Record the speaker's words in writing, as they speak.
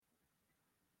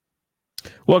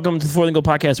Welcome to the Fourth and Goal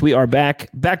podcast. We are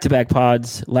back-to-back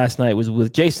pods. Last night was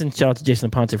with Jason. Shout out to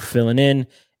Jason Ponce for filling in,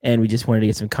 and we just wanted to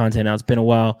get some content out. It's been a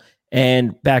while.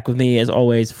 And back with me, as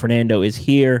always, Fernando is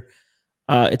here.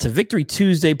 It's a Victory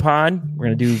Tuesday pod. We're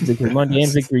going to do Victory Monday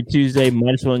and Victory Tuesday.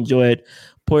 Might as well enjoy it.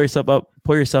 Pour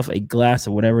yourself a glass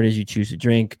of whatever it is you choose to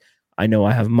drink. I know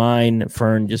I have mine.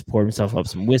 Fern just poured himself up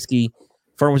some whiskey.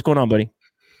 Fern, what's going on, buddy?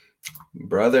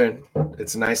 Brother,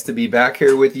 it's nice to be back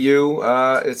here with you.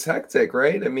 It's hectic,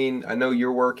 right? I mean, I know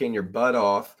you're working your butt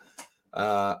off,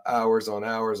 hours on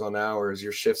hours.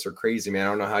 Your shifts are crazy, man. I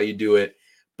don't know how you do it,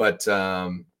 but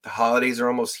the holidays are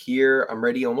almost here. I'm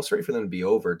almost ready for them to be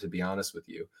over, to be honest with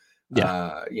you.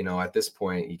 Yeah. At this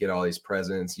point, you get all these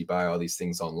presents, you buy all these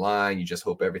things online. You just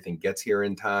hope everything gets here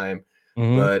in time.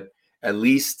 Mm-hmm. But at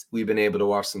least we've been able to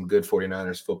watch some good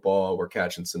 49ers football. We're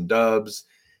catching some dubs.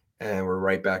 And we're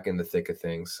right back in the thick of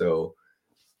things. So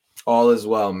all is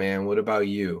well, man. What about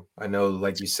you? I know,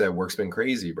 like you said, work's been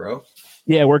crazy, bro.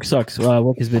 Yeah, work sucks.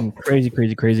 Work has been crazy.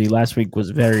 Last week was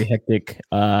very hectic.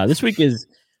 This week is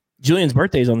Julian's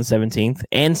birthday is on the 17th,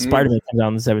 and Spider-Man comes out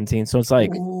on the 17th. So it's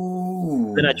like,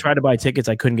 Then I tried to buy tickets.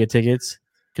 I couldn't get tickets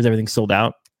because everything's sold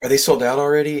out. Are they sold out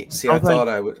already? See, I thought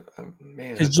I would.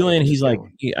 Man, because Julian, he's like,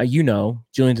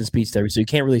 Julian's a speech therapist, so he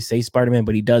can't really say Spider-Man,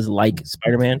 but he does like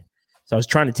Spider-Man. So I was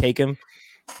trying to take him.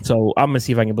 So I'm going to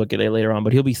see if I can book it later on.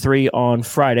 But he'll be 3 on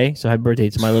Friday. So happy birthday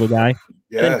to my little guy.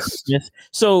 Yes.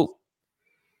 So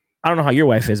I don't know how your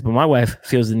wife is, but my wife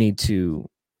feels the need to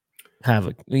have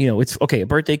it's okay. A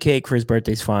birthday cake for his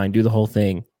birthday is fine. Do the whole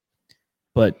thing.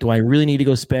 But do I really need to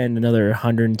go spend another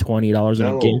 $120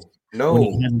 on a gift? No. When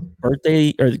he has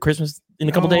birthday or Christmas in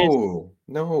a couple days?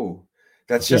 No.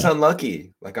 That's just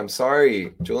unlucky. Like, I'm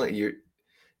sorry, Julian.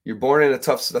 You're born in that's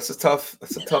a tough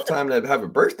time to have a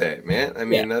birthday, man. I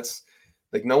mean, that's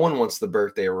like, no one wants the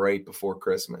birthday right before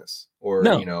Christmas or,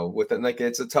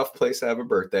 it's a tough place to have a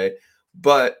birthday,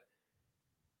 but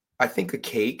I think a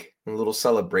cake, a little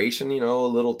celebration, a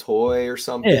little toy or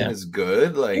something is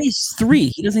good. Like, he's 3.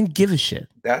 He doesn't give a shit.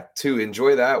 That too.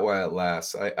 Enjoy that while it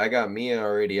lasts. I got Mia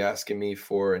already asking me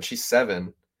for, and she's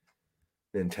 7,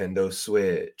 Nintendo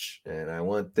Switch, and I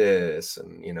want this,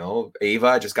 and Ava,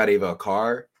 I just got Ava a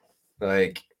car.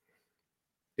 Like,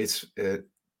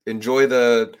 enjoy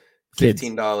the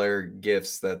 $15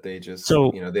 gifts that they just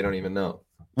they don't even know.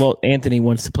 Well, Anthony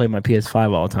wants to play my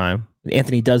PS5 all the time.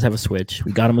 Anthony does have a Switch.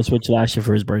 We got him a Switch last year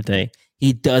for his birthday.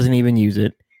 He doesn't even use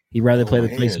it. He'd rather play the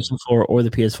PlayStation 4 or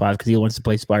the PS5 because he wants to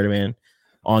play Spider-Man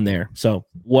on there. So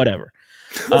whatever.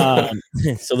 So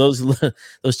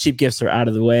those cheap gifts are out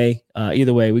of the way.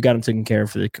 Either way, we got them taken care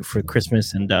of for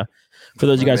Christmas, and for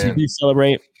those of you guys who do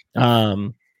celebrate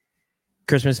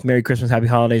Christmas, Merry Christmas, Happy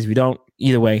Holidays. If you don't,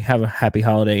 either way, have a happy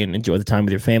holiday and enjoy the time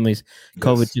with your families. Yes.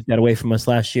 COVID took that away from us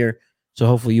last year, so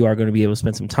hopefully you are going to be able to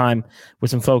spend some time with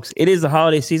some folks. It is the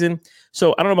holiday season,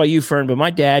 so I don't know about you, Fern, but my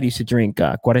dad used to drink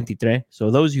 43.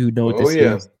 So those of you who know what this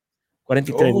is,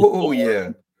 43. Oh,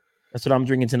 yeah. That's what I'm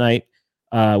drinking tonight,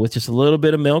 with just a little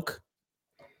bit of milk.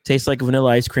 Tastes like vanilla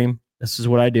ice cream. This is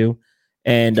what I do.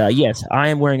 And yes, I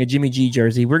am wearing a Jimmy G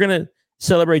jersey. We're going to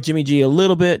celebrate Jimmy G a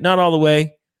little bit, not all the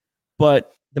way,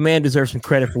 but the man deserves some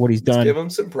credit for what he's done. Let's give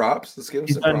him some props.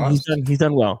 He's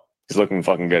done well. He's looking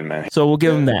fucking good, man. So we'll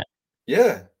give him that.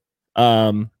 Yeah.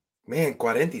 Man,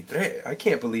 43. I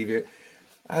can't believe it.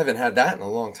 I haven't had that in a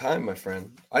long time, my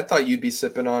friend. I thought you'd be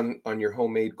sipping on your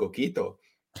homemade coquito.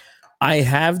 I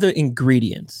have the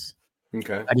ingredients.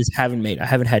 Okay. I just haven't made. I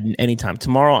haven't had in any time.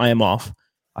 Tomorrow I am off.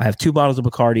 I have 2 bottles of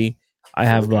Bacardi. I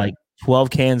have like 12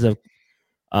 cans of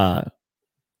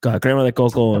crema de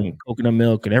coco and coconut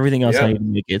milk and everything else I need to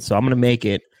make it. So I'm going to make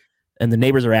it, and the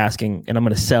neighbors are asking, and I'm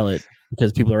going to sell it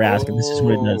because people are asking. This is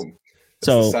what it does.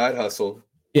 So side hustle.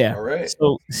 Yeah. All right.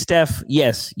 So Steph,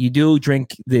 yes, you do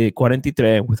drink the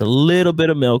 43 with a little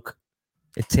bit of milk.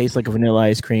 It tastes like a vanilla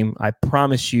ice cream. I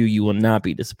promise you will not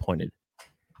be disappointed.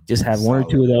 Just have 1 or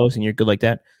 2 of those, and you're good like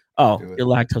that. Oh, you're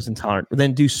lactose intolerant. Well,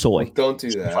 then do soy. Well, don't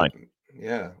do that. Fine.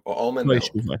 Yeah. Well, almond milk.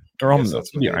 Or almond milk.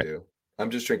 That's what I do.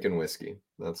 I'm just drinking whiskey.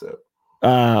 That's it.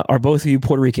 Are both of you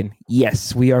Puerto Rican?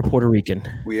 Yes, we are Puerto Rican.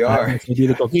 We are. I do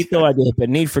the coquito. I do the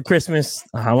pernil for Christmas.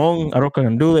 Jamón, arroz con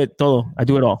andule, todo. I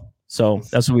do it all. So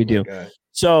that's what we do.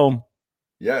 So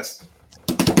yes.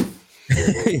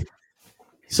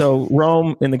 So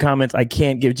Rome in the comments, I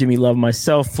can't give Jimmy love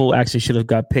myself. Full actually should have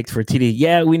got picked for TD.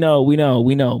 Yeah, we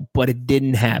know, but it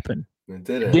didn't happen. It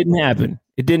didn't happen.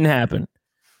 It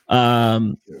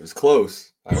was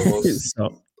close.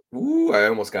 I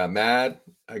almost got mad.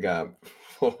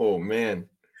 Oh man,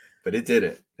 but it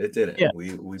didn't. Yeah.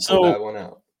 We pulled that one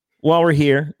out. While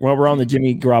we're on the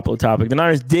Jimmy Garoppolo topic, the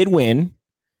Niners did win.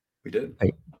 We did.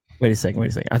 Wait a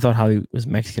second. I thought Holly was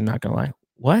Mexican, not going to lie.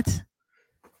 What?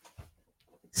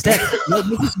 Steph, no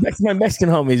disrespect to my Mexican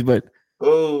homies, but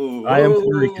I am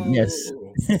Puerto Rican, yes.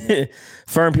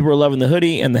 Fern, people are loving the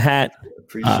hoodie and the hat.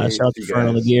 Appreciate shout out to Fern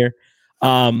on the gear.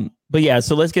 But yeah,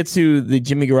 so let's get to the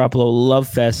Jimmy Garoppolo Love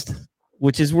Fest,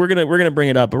 which is we're gonna bring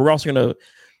it up, but we're also gonna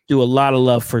do a lot of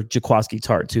love for Jaquiski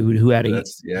Tartt too, who had a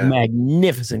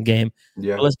magnificent game.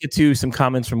 Yeah. But let's get to some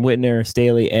comments from Whitner,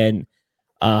 Staley, and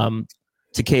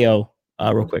Takeo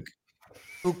real quick.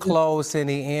 Too close in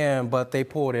the end, but they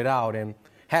pulled it out, and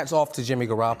hats off to Jimmy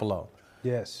Garoppolo.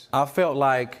 Yes. I felt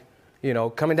like,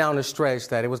 coming down the stretch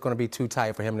that it was going to be too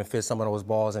tight for him to fit some of those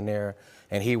balls in there,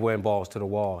 and he went balls to the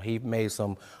wall. He made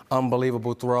some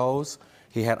unbelievable throws.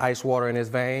 He had ice water in his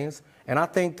veins. And I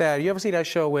think that, you ever see that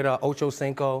show with Ocho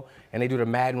Cinco, and they do the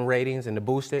Madden ratings and the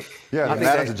boosted? Yeah, the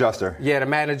Madden adjuster. Yeah, the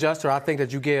Madden adjuster. I think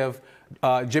that you give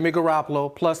Jimmy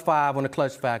Garoppolo +5 on the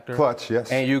clutch factor. Clutch,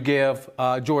 yes. And you give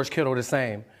George Kittle the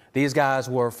same. These guys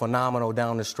were phenomenal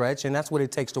down the stretch, and that's what it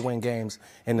takes to win games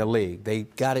in the league. They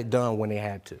got it done when they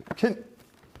had to.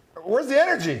 Where's the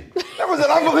energy? That was an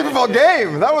unbelievable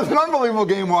game. That was an unbelievable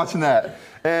game watching that.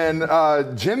 And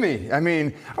Jimmy, I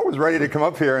mean, I was ready to come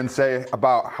up here and say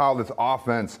about how this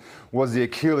offense was the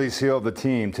Achilles heel of the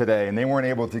team today, and they weren't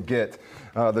able to get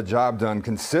the job done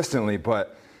consistently,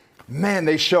 but man,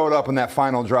 they showed up on that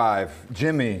final drive.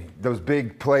 Jimmy, those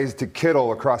big plays to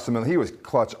Kittle across the middle, he was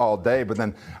clutch all day, but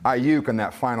then Ayuk on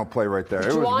that final play right there.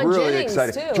 It was really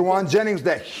exciting. Juwan Jennings,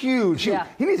 that huge. He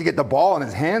needs to get the ball in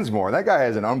his hands more. That guy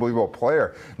is an unbelievable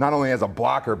player, not only as a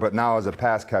blocker, but now as a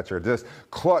pass catcher. Just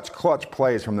clutch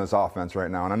plays from this offense right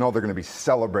now, and I know they're going to be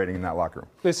celebrating in that locker room.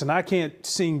 Listen, I can't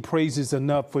sing praises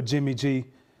enough for Jimmy G.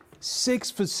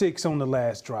 6 for 6 on the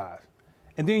last drive.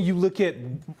 And then you look at,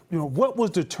 what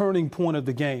was the turning point of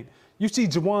the game? You see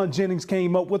Juwan Jennings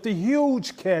came up with a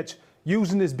huge catch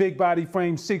using his big body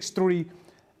frame, 6'3",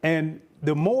 and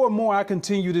the more and more I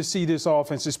continue to see this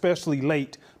offense, especially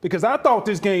late, because I thought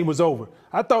this game was over.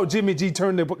 I thought Jimmy G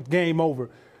turned the game over.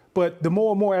 But the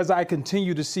more and more as I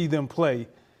continue to see them play,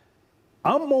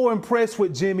 I'm more impressed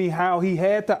with Jimmy, how he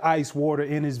had the ice water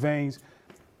in his veins,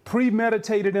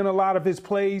 premeditated in a lot of his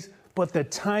plays, but the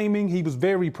timing, he was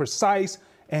very precise,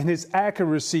 and his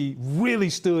accuracy really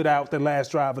stood out the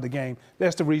last drive of the game.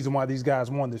 That's the reason why these guys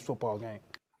won this football game.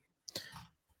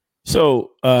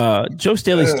 So Joe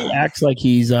Staley still acts like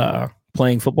he's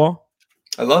playing football.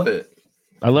 I love it.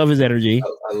 I love his energy.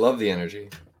 I love the energy.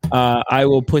 I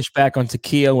will push back on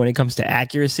Takeo when it comes to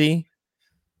accuracy.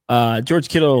 George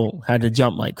Kittle had to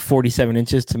jump like 47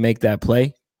 inches to make that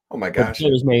play. Oh my gosh!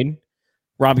 It was made.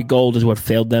 Robbie Gould is what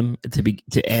failed them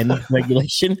to end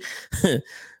regulation.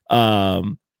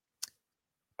 But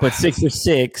 6 for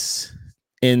 6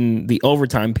 in the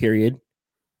overtime period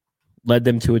led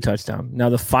them to a touchdown. Now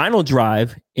the final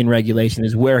drive in regulation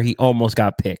is where he almost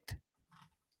got picked,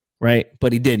 right?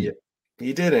 But he didn't. Yeah,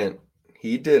 he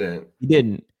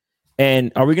didn't.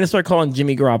 And are we going to start calling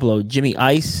Jimmy Garoppolo Jimmy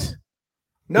Ice?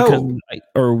 No.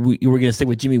 Or we're going to stick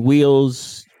with Jimmy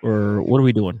Wheels? Or what are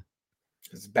we doing?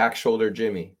 It's back shoulder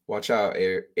Jimmy. Watch out,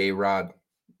 A-Rod.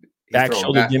 Back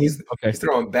shoulder Jimmy? He's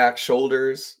throwing back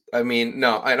shoulders. I mean,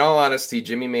 no, in all honesty,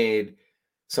 Jimmy made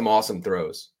some awesome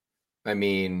throws. I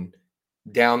mean,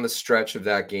 down the stretch of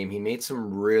that game, he made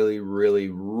some really, really,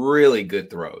 really good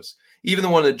throws. Even the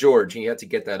one to George, he had to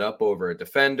get that up over a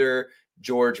defender.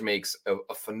 George makes a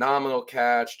phenomenal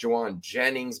catch. Juwan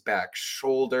Jennings back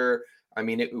shoulder. I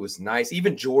mean, it was nice.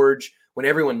 Even George, when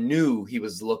everyone knew he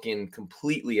was looking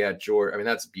completely at George, I mean,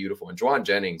 that's beautiful. And Juwan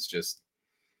Jennings just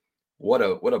what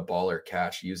a baller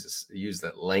catch. He used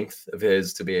that length of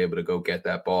his to be able to go get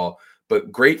that ball.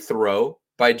 But great throw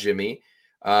by Jimmy.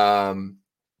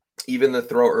 Even the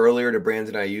throw earlier to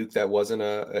Brandon Ayuk that wasn't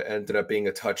ended up being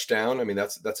a touchdown. I mean,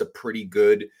 that's a pretty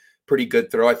good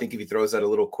throw. I think if he throws that a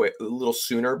little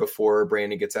sooner before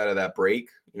Brandon gets out of that break,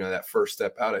 that first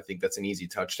step out, I think that's an easy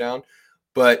touchdown.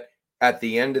 But at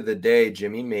the end of the day,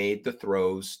 Jimmy made the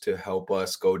throws to help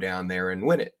us go down there and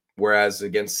win it. Whereas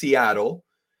against Seattle,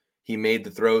 he made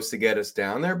the throws to get us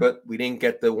down there, but we didn't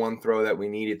get the one throw that we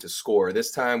needed to score.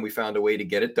 This time we found a way to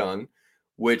get it done,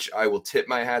 which I will tip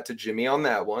my hat to Jimmy on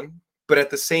that one. But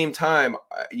at the same time,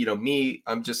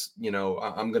 I'm just,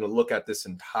 I'm going to look at this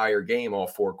entire game, all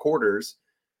 4 quarters,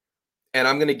 and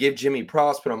I'm going to give Jimmy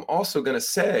props, but I'm also going to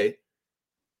say,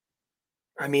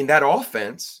 I mean, that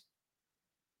offense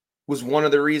was one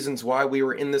of the reasons why we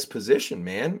were in this position,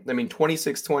 man. I mean,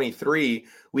 26-23,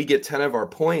 we get 10 of our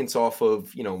points off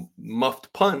of,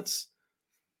 muffed punts.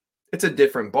 It's a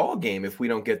different ball game if we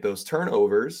don't get those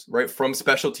turnovers, right, from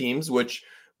special teams, which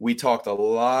we talked a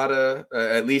lot of,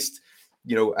 at least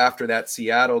after that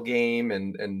Seattle game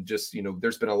and just,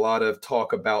 there's been a lot of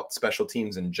talk about special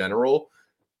teams in general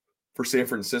for San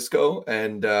Francisco.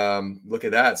 And look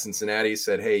at that. Cincinnati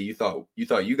said, hey, you thought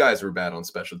you guys were bad on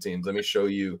special teams. Let me show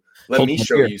you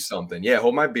something. Yeah,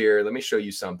 hold my beer. Let me show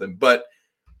you something. But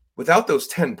without those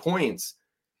 10 points,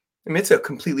 I mean, it's a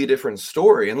completely different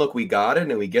story. And look, we got it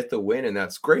and we get the win, and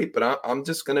that's great. But I'm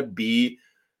just going to be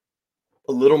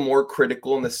a little more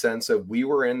critical in the sense of we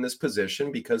were in this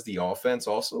position because the offense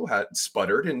also had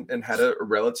sputtered and had a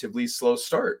relatively slow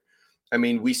start. I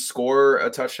mean, we score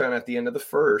a touchdown at the end of the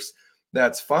first.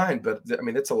 That's fine. But I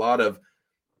mean, it's a lot of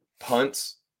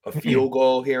punts, a field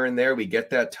goal here and there. We get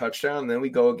that touchdown, and then we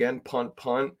go again,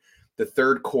 punt. The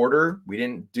third quarter, we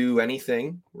didn't do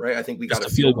anything, right? I think we got a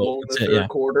field goal in the third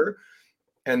quarter.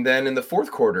 And then in the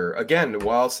fourth quarter, again,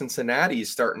 while Cincinnati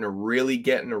is starting to really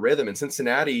get in a rhythm, and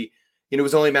Cincinnati, it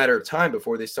was only a matter of time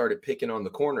before they started picking on the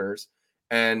corners.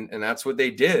 And that's what they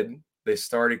did. They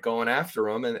started going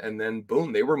after them, and then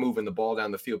boom, they were moving the ball down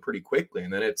the field pretty quickly.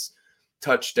 And then it's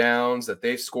touchdowns that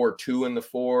they scored 2 in the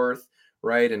fourth,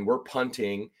 right? And we're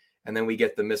punting. And then we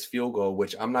get the missed field goal,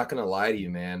 which I'm not going to lie to you,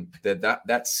 man,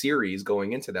 that series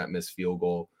going into that missed field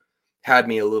goal had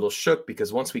me a little shook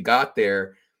because once we got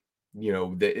there,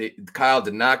 Kyle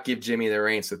did not give Jimmy the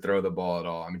reins to throw the ball at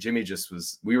all. I mean, Jimmy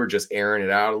we were just airing it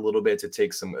out a little bit to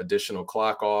take some additional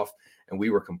clock off, and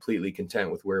we were completely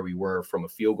content with where we were from a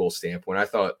field goal standpoint. I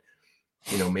thought,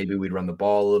 maybe we'd run the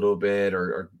ball a little bit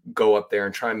or go up there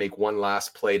and try and make one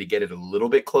last play to get it a little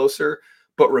bit closer.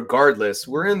 But regardless,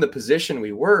 we're in the position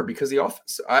we were because the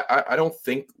offense, I don't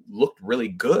think looked really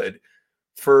good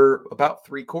for about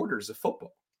 3 quarters of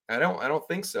football. I don't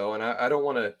think so. And I don't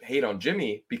want to hate on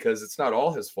Jimmy because it's not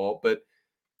all his fault, but it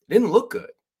didn't look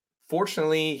good.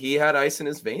 Fortunately, he had ice in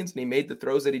his veins and he made the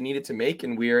throws that he needed to make.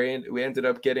 And we ended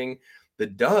up getting the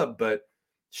dub, but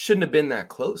shouldn't have been that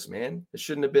close, man. It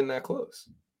shouldn't have been that close.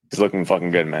 He's looking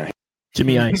fucking good, man.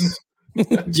 Jimmy Ice.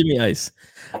 Jimmy Ice.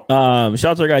 Shout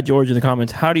out to our guy George in the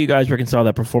comments. How do you guys reconcile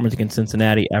that performance against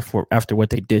Cincinnati after what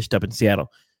they dished up in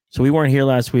Seattle? So we weren't here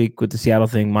last week with the Seattle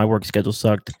thing. My work schedule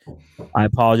sucked. I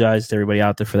apologize to everybody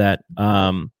out there for that.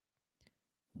 I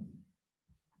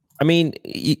mean,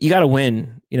 you got to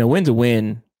win. Win's a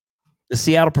win. The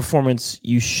Seattle performance,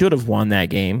 you should have won that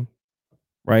game,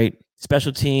 right?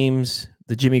 Special teams,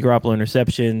 the Jimmy Garoppolo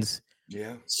interceptions,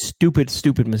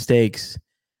 stupid mistakes.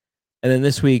 And then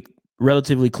this week,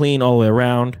 relatively clean all the way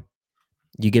around.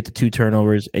 You get the 2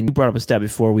 turnovers, and you brought up a stat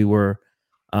before we were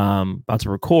about to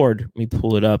record. Let me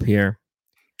pull it up here.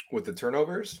 With the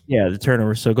turnovers? Yeah, the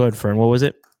turnovers. So go ahead, Fern. What was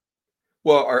it?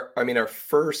 Well, our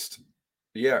first,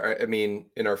 in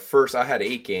our first, I had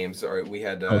 8 games. Or we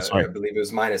had, I believe it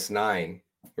was -9.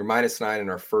 We're -9 in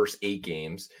our first 8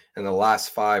 games, and the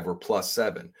last 5 were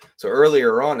 +7. So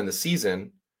earlier on in the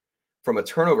season, from a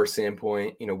turnover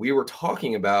standpoint, we were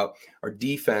talking about our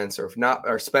defense or if not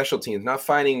our special teams, not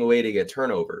finding a way to get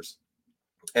turnovers.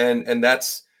 And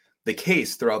that's the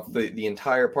case throughout the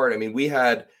entire part. I mean, we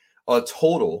had a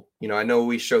total, I know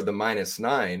we showed the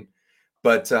 -9,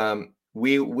 but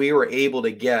we were able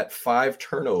to get 5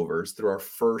 turnovers through our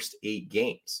first 8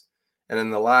 games. And in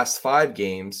the last 5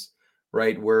 games,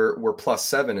 right, we're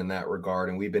 +7 in that regard.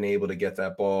 And we've been able to get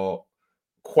that ball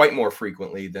quite more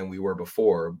frequently than we were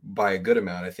before by a good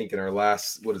amount. I think in our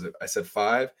last, what is it? I said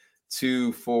 5,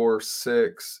 2, 4,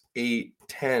 6, 8,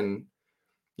 10,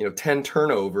 10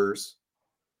 turnovers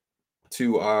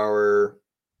to our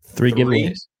 3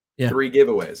 giveaways. Yeah. 3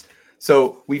 giveaways.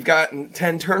 So we've gotten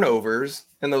 10 turnovers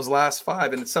in those last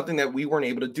 5, and it's something that we weren't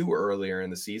able to do earlier in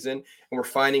the season. And we're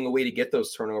finding a way to get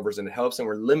those turnovers, and it helps, and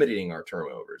we're limiting our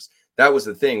turnovers. That was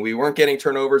the thing. We weren't getting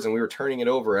turnovers, and we were turning it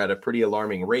over at a pretty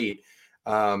alarming rate.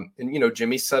 And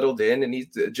Jimmy settled in,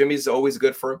 and Jimmy's always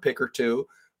good for a pick or 2,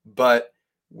 but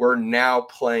we're now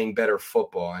playing better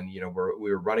football, and we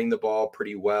were running the ball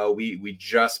pretty well. We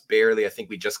just barely, I think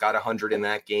we just got 100 in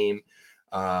that game.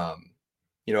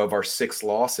 Of our 6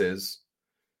 losses,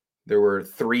 there were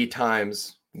 3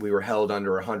 times we were held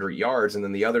under 100 yards, and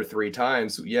then the other 3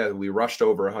 times, we rushed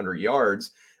over 100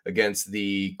 yards against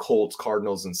the Colts,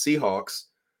 Cardinals, and Seahawks.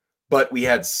 But we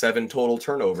had 7 total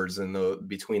turnovers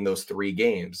between those 3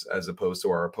 games, as opposed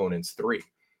to our opponent's 3.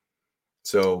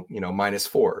 So,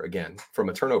 -4 again from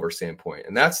a turnover standpoint.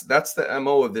 And that's the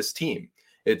MO of this team.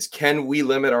 It's, can we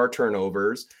limit our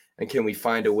turnovers, and can we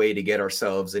find a way to get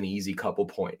ourselves an easy couple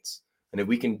points? And if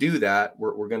we can do that,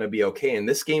 we're going to be okay. In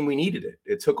this game, we needed it.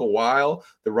 It took a while.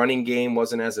 The running game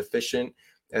wasn't as efficient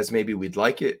as maybe we'd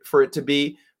like it for it to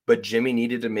be. But Jimmy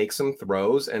needed to make some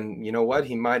throws, and you know what?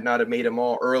 He might not have made them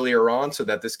all earlier on so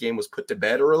that this game was put to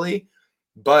bed early,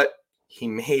 but he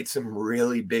made some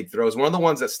really big throws. One of the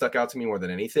ones that stuck out to me more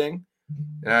than anything,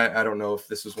 and I don't know if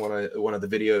this was one of the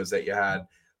videos that you had,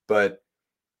 but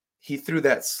he threw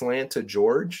that slant to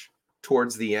George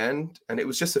towards the end, and it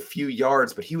was just a few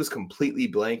yards, but he was completely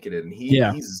blanketed, and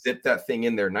he zipped that thing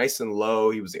in there nice and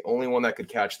low. He was the only one that could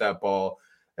catch that ball,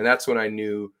 and that's when I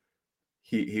knew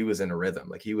he was in a rhythm,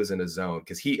 like he was in a zone,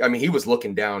 because he was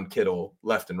looking down Kittle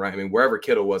left and right. I mean, wherever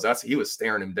Kittle was, he was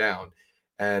staring him down,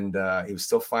 and he was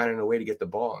still finding a way to get the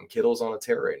ball. And Kittle's on a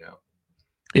tear right now.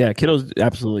 Yeah, Kittle's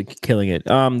absolutely killing it.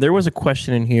 There was a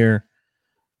question in here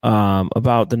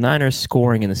about the Niners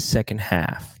scoring in the second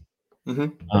half.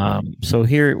 Mm-hmm. So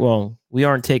here, we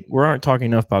aren't talking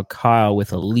enough about Kyle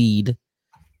with a lead,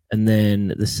 and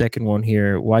then the second one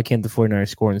here: why can't the 49ers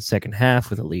score in the second half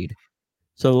with a lead?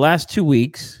 So the last 2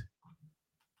 weeks,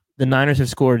 the Niners have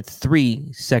scored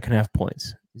 3 second half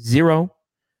points: 0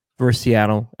 versus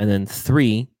Seattle, and then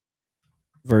 3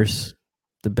 versus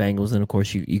the Bengals. And of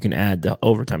course, you can add the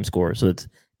overtime score, so it's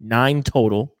 9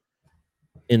 total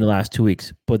in the last 2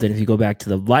 weeks. But then if you go back to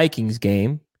the Vikings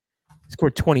game,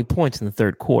 scored 20 points in the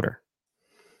third quarter.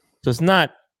 So it's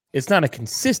not a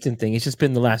consistent thing. It's just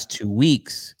been the last 2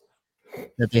 weeks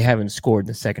that they haven't scored in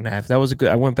the second half. That was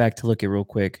I went back to look at real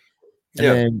quick. And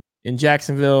then in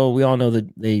Jacksonville, we all know that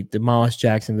they demolished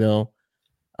Jacksonville.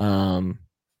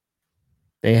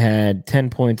 They had 10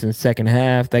 points in the second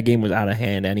half. That game was out of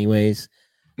hand anyways.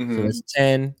 Mm-hmm. So that's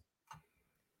 10.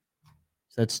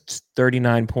 So that's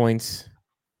 39 points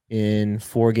in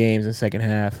 4 games in the second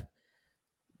half.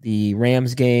 The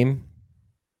Rams game,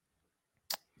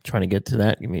 trying to get to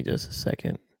that. Give me just a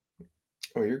second.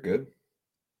 Oh, you're good.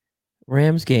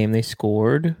 Rams game, they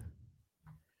scored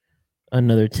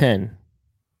another 10.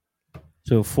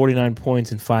 So 49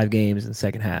 points in 5 games in the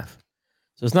second half.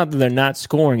 So it's not that they're not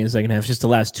scoring in the second half. It's just the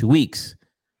last 2 weeks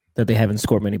that they haven't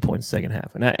scored many points in the second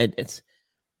half. And it's,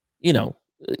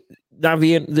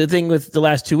 the thing with the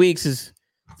last 2 weeks is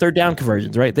third down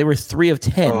conversions, right? They were 3 of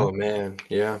 10. Oh, man.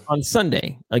 Yeah. On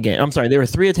Sunday again. I'm sorry. They were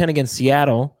 3 of 10 against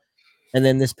Seattle. And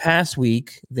then this past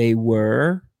week, they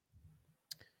were,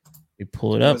 we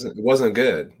pull it up. It wasn't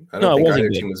good. I don't think either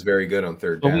team was very good on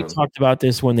third down. But we talked about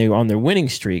this when they were on their winning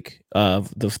streak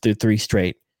of the 3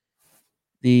 straight.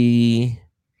 The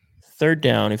third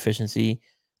down efficiency,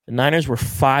 the Niners were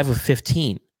 5 of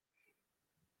 15.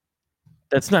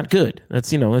 That's not good.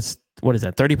 That's, what is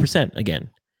that? 30% again.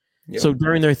 Yep. So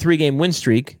during their 3-game win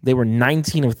streak, they were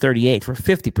 19 of 38 for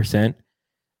 50%.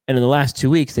 And in the last 2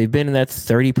 weeks, they've been in that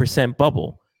 30%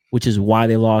 bubble, which is why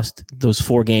they lost those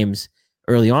 4 games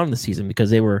early on in the season,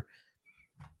 because they were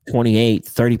 28,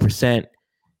 30%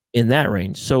 in that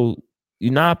range. So you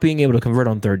not being able to convert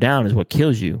on third down is what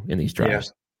kills you in these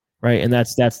drives, right? And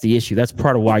that's the issue. That's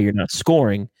part of why you're not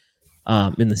scoring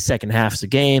in the second halves of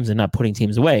games and not putting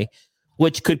teams away,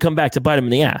 which could come back to bite them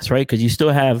in the ass, right? Because you still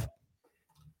have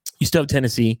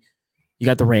Tennessee, you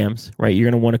got the Rams, right? You're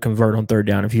going to want to convert on third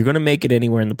down. If you're going to make it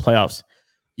anywhere in the playoffs,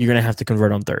 you're going to have to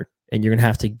convert on third, and you're going to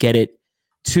have to get it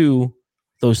to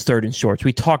those third and shorts.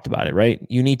 We talked about it, right?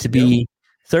 You need to be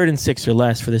 3rd and 6 or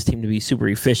less for this team to be super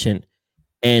efficient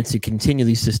and to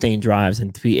continually sustain drives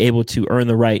and to be able to earn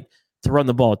the right to run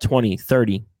the ball 20,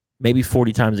 30, maybe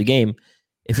 40 times a game.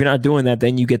 If you're not doing that,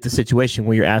 then you get the situation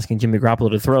where you're asking Jimmy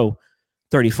Garoppolo to throw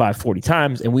 35, 40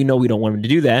 times, and we know we don't want him to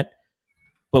do that,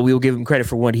 but we will give him credit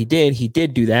for what he did. He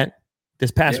did do that this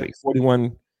past week,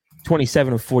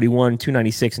 27 of 41,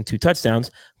 296 and 2 touchdowns,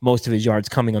 most of his yards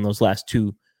coming on those last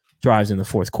 2 drives in the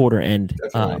fourth quarter and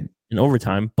in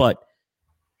overtime. But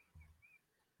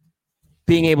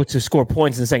being able to score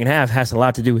points in the second half has a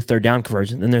lot to do with third down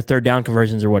conversions, and their third down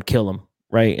conversions are what kill them,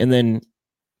 right? And then,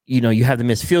 you have the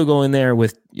missed field goal in there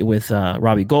with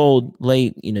Robbie Gould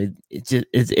late.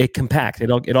 It compacts.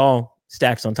 It all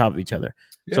stacks on top of each other.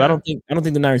 Yeah. So I don't think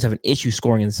the Niners have an issue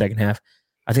scoring in the second half.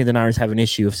 I think the Niners have an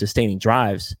issue of sustaining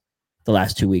drives the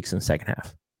last 2 weeks in the second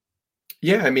half.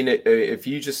 Yeah, I mean, if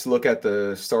you just look at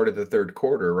the start of the third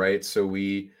quarter, right? So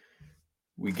we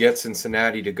get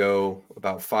Cincinnati to go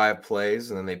about 5 plays,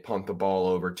 and then they punt the ball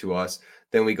over to us.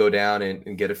 Then we go down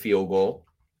and get a field goal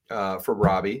for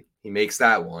Robbie. He makes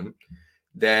that one.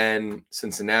 Then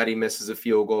Cincinnati misses a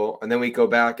field goal, and then we go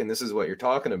back, and this is what you're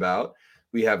talking about.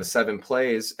 We have a 7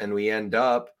 plays, and we end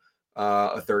up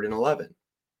a 3rd and 11.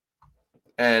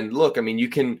 And look, I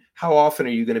mean, how often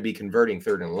are you going to be converting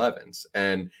 3rd and 11s?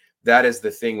 And that is the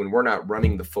thing when we're not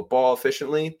running the football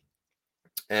efficiently.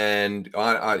 And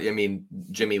I mean,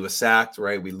 Jimmy was sacked,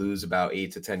 right? We lose about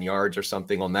 8 to 10 yards or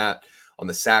something on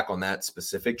the sack on that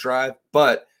specific drive.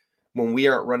 But when we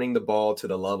aren't running the ball to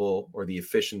the level or the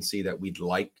efficiency that we'd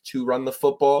like to run the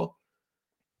football,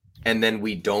 and then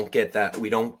we don't get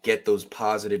those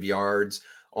positive yards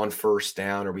on first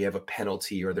down, or we have a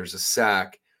penalty, or there's a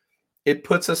sack, it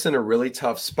puts us in a really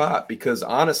tough spot because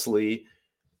honestly,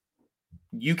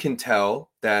 you can tell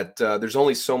that there's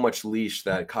only so much leash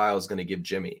that Kyle's going to give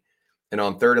Jimmy. And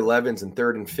on 3rd 11s and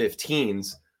 3rd and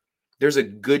 15s, there's a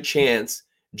good chance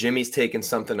Jimmy's taking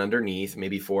something underneath,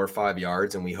 maybe 4 or 5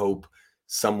 yards, and we hope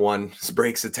someone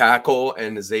breaks a tackle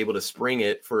and is able to spring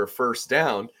it for a first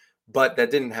down. But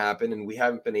that didn't happen, and we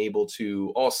haven't been able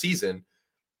to all season.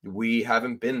 We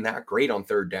haven't been that great on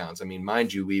 3rd downs. I mean,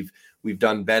 mind you, we've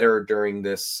done better during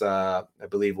this. I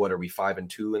believe, what are we,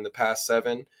 5-2 in the past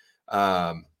 7?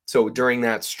 So during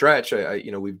that stretch,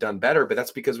 we've done better, but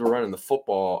that's because we're running the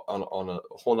football on a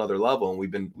whole nother level, and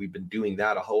we've been doing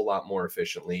that a whole lot more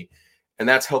efficiently, and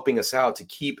that's helping us out to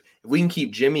keep. If we can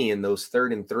keep Jimmy in those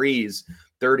 3rd and 3s,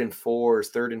 3rd and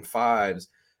 4s, 3rd and 5s,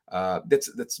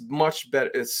 that's much better.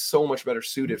 It's so much better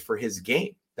suited for his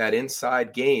game, that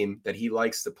inside game that he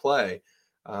likes to play.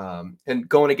 And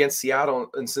going against Seattle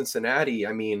and Cincinnati,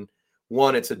 I mean,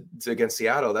 one, it's against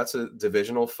Seattle. That's a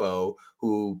divisional foe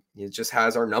who just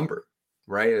has our number,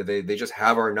 right? They just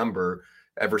have our number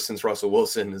ever since Russell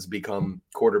Wilson has become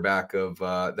quarterback of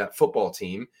that football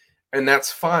team, and that's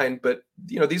fine. But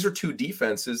these are two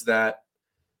defenses that,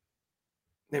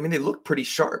 I mean, they look pretty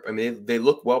sharp. I mean, they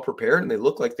look well prepared, and they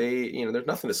look like there's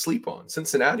nothing to sleep on.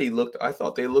 Cincinnati I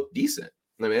thought they looked decent.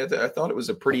 I mean, I thought it was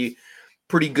a pretty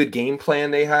good game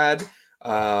plan they had.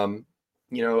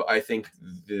 I think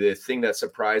the thing that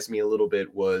surprised me a little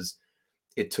bit was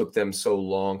it took them so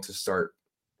long to start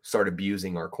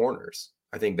abusing our corners.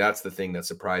 I think that's the thing that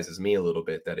surprises me a little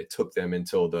bit, that it took them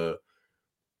until the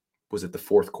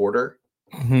 4th quarter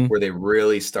where they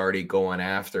really started going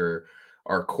after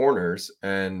our corners,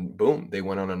 and boom, they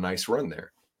went on a nice run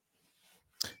there.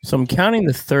 So I'm counting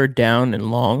the 3rd down and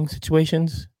long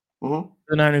situations for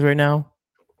the Niners right now.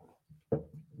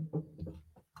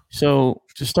 So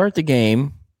to start the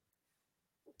game,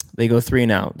 they go 3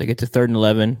 and out. They get to 3rd and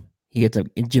 11.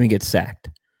 Jimmy gets sacked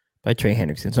by Trey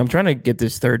Hendrickson. So I'm trying to get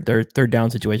this third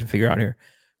down situation figured out here.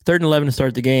 3rd and 11 to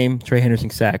start the game. Trey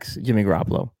Hendrickson sacks Jimmy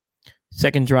Garoppolo.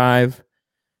 Second drive,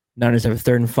 Niners have a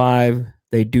 3rd and 5.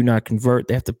 They do not convert.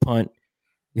 They have to punt.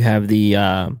 You have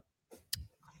the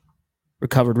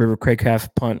recovered River Craycraft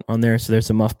punt on there, so there's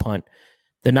a muff punt.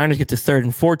 The Niners get to 3rd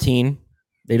and 14.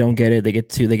 They don't get it. They get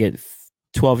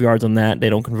 12 yards on that. They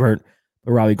don't convert.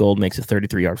 But Robbie Gould makes a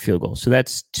 33-yard field goal. So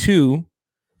that's 2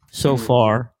 so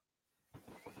far.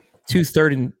 2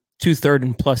 third and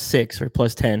 +6 or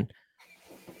 +10.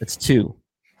 That's 2.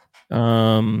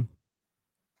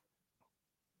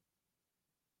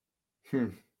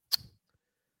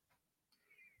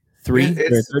 3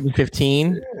 3rd and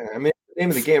 15. Yeah, I mean, the name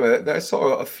of the game. I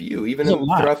saw a few, even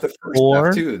throughout the first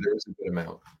half too. There was a good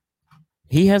amount.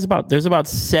 There's about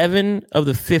 7 of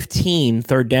the 15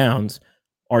 3rd downs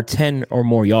are 10 or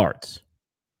more yards.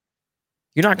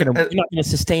 You're not going to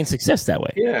sustain success that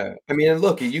way. Yeah, I mean,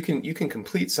 look, you can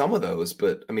complete some of those,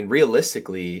 but I mean,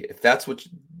 realistically, if that's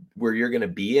where you're going to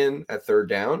be in at 3rd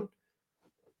down,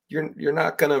 you're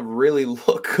not going to really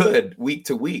look good week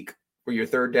to week. Where your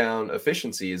 3rd down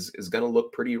efficiency is going to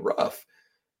look pretty rough,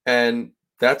 and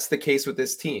that's the case with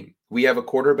this team. We have a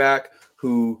quarterback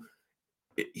who.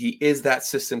 He is that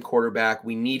system quarterback.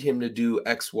 We need him to do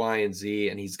X, Y, and Z,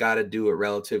 and he's got to do it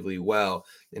relatively well.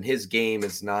 And his game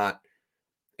is not,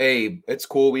 hey, it's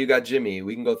cool. We got Jimmy.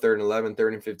 We can go 3rd and 11,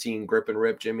 3rd and 15, grip and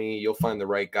rip, Jimmy. You'll find the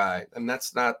right guy. And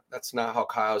that's not how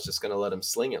Kyle's just going to let him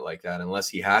sling it like that unless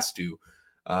he has to.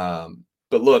 But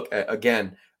look,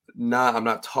 again, I'm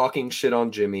not talking shit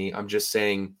on Jimmy. I'm just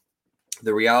saying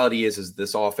the reality is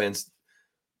this offense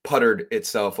puttered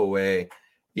itself away,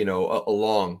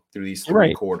 along through these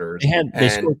 3 quarters. They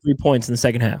scored 3 points in the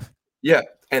second half. Yeah.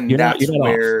 And that's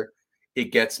where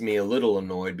it gets me a little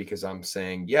annoyed, because I'm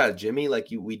saying, yeah, Jimmy,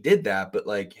 we did that, but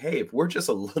hey, if we're just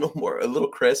a little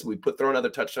crisp, we throw another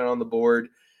touchdown on the board,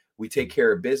 we take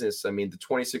care of business. I mean, the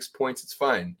 26 points, it's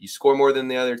fine. You score more than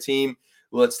the other team.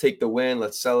 Let's take the win.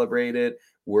 Let's celebrate it.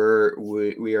 We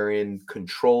are in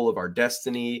control of our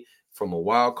destiny from a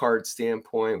wild card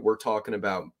standpoint. We're talking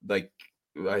about,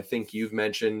 I think you've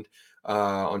mentioned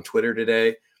on Twitter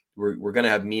today, we're going to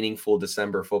have meaningful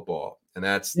December football, and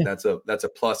that's a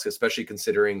plus, especially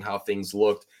considering how things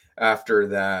looked after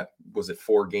that. Was it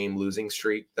 4-game losing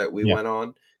streak that we went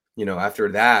on?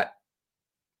 After that,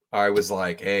 I was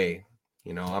like, hey,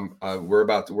 we're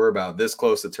about this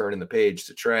close to turning the page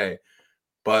to Trey,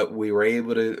 but we were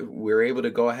able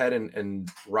to go ahead and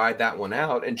ride that one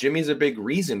out, and Jimmy's a big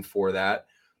reason for that,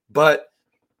 but.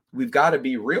 We've got to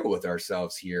be real with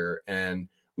ourselves here, and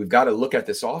we've got to look at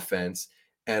this offense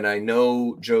And I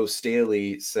know Joe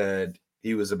Staley said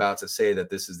he was about to say that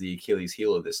this is the Achilles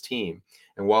heel of this team.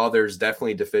 And while there's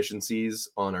definitely deficiencies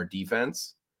on our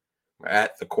defense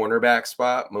at the cornerback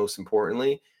spot, most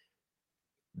importantly,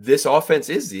 this offense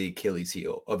is the Achilles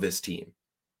heel of this team.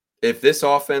 If this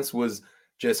offense was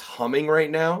just humming right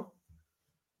now,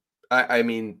 I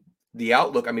mean, the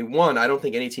outlook, I mean, one, I don't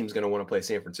think any team's going to want to play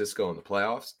San Francisco in the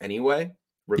playoffs anyway,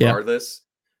 regardless.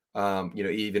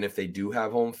 Even if they do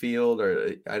have home field,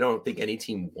 or I don't think any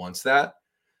team wants that.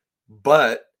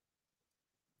 But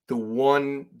the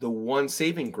one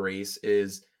saving grace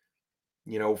is,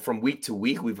 from week to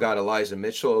week, we've got Elijah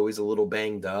Mitchell always a little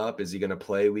banged up. Is he going to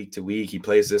play week to week? He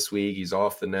plays this week, he's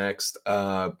off the next.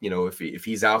 If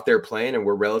he's out there playing and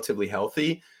we're relatively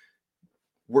healthy,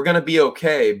 we're going to be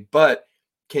okay. But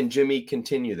can Jimmy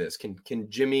continue this? Can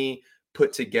Jimmy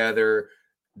put together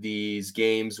these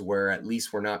games where at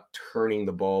least we're not turning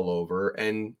the ball over?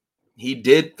 And he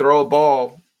did throw a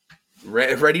ball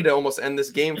ready to almost end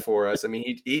this game for us. I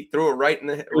mean, he threw it right in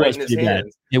his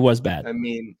hands. It was bad. I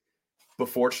mean, but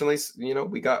fortunately,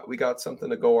 we got something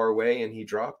to go our way, and he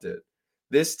dropped it.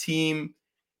 This team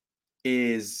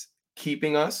is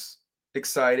keeping us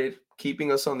excited, keeping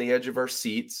us on the edge of our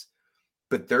seats.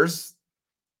 But there's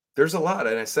a lot,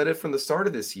 and I said it from the start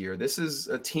of this year. This is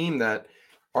a team that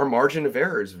our margin of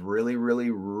error is really,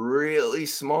 really, really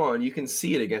small, and you can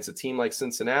see it against a team like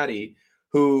Cincinnati,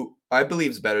 who I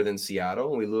believe is better than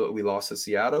Seattle. We lost to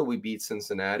Seattle. We beat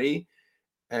Cincinnati,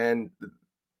 and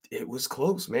it was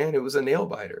close, man. It was a nail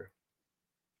biter.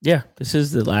 Yeah, this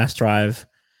is the last drive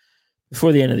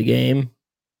before the end of the game.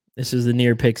 This is the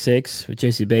near pick six with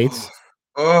JC Bates.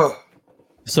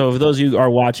 So for those of you who are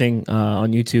watching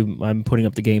on YouTube, I'm putting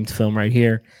up the game to film right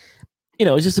here.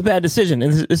 It's just a bad decision.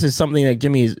 And this is something that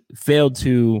Jimmy has failed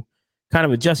to kind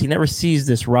of adjust. He never sees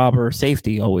this robber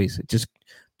safety always. It just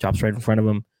drops right in front of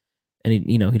him. And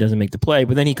he doesn't make the play.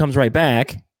 But then he comes right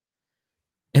back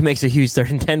and makes a huge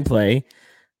 3rd and 10 play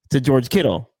to George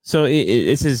Kittle. So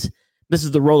this is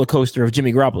the roller coaster of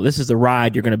Jimmy Garoppolo. This is the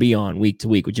ride you're going to be on week to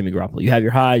week with Jimmy Garoppolo. You have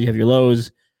your highs, you have your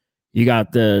lows. You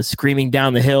got the screaming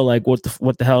down the hill, like what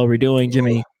the hell are we doing,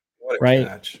 Jimmy? Right?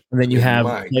 Catch. And then you have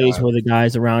plays where the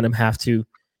guys around him have to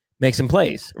make some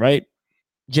plays, right?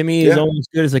 Jimmy is almost as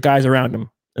good as the guys around him,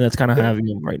 and that's kind of having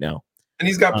him right now. And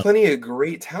he's got plenty of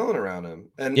great talent around him.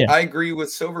 And I agree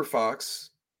with Silver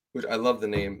Fox, which I love the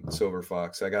name Silver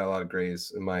Fox. I got a lot of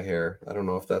grays in my hair. I don't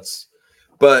know if that's,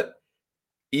 but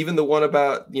even the one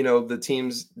about the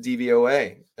team's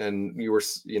DVOA, and you were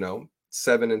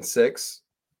 7-6.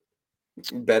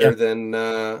 Better than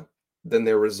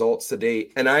their results to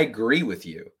date. And I agree with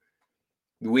you.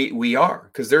 We are,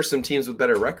 because there's some teams with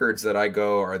better records that I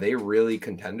go, are they really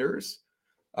contenders?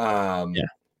 And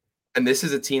this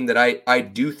is a team that I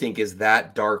do think is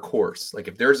that dark horse. Like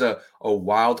if there's a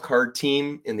wild card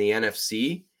team in the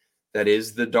NFC that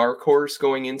is the dark horse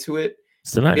going into it,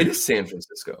 it is San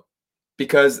Francisco,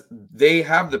 because they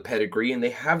have the pedigree and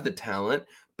they have the talent,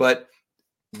 but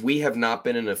we have not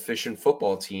been an efficient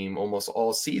football team almost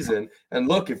all season. And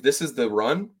look, if this is the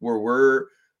run where we're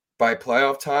by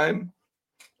playoff time,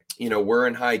 we're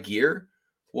in high gear,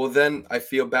 well, then I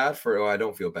feel bad I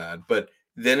don't feel bad, but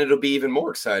then it'll be even more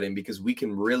exciting because we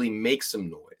can really make some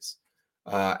noise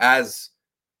as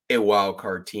a wild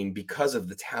card team because of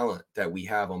the talent that we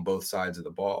have on both sides of the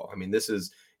ball. I mean, this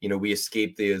is, we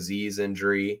escaped the Aziz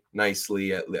injury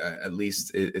nicely. At least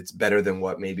it's better than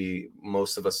what maybe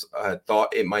most of us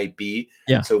thought it might be.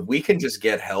 Yeah. So we can just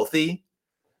get healthy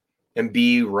and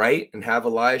be right and have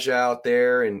Elijah out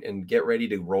there and get ready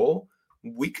to roll.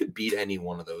 We could beat any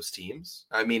one of those teams.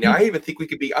 I mean, I even think we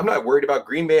could I'm not worried about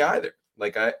Green Bay either.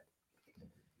 Like I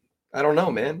don't know,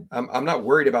 man. I'm not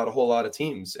worried about a whole lot of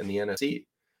teams in the NFC.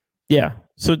 Yeah.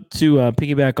 So to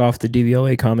piggyback off the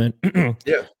DVOA comment,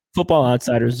 Football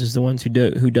Outsiders is the ones who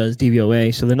does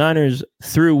DVOA. So the Niners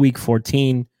through week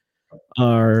 14,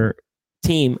 our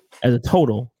team as a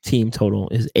team total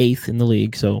is 8th in the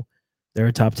league. So they're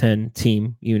a top 10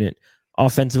 team unit.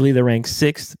 Offensively, they're ranked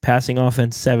 6th, passing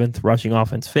offense 7th, rushing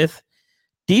offense 5th.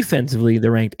 Defensively,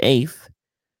 they're ranked 8th,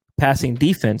 passing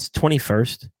defense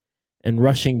 21st, and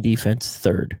rushing defense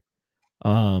 3rd.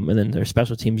 And then their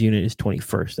special teams unit is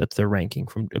 21st. That's their ranking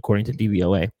according to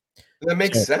DVOA. That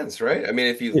makes sense, right? I mean,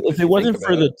 if it wasn't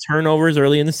for the turnovers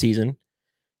early in the season,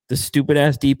 the stupid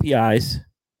ass DPIs,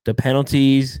 the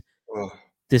penalties,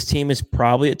 this team is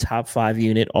probably a top 5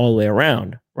 unit all the way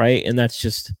around, right? And that's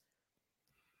just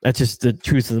the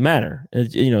truth of the matter.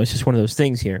 It's just one of those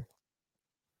things here.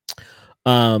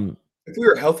 If we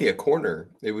were healthy at corner,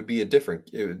 it would be a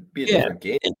different different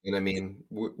game. And I mean,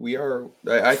 we are.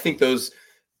 I think those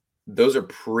are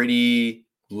pretty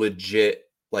legit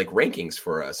like rankings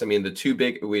for us. I mean,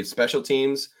 we have special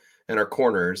teams and our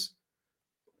corners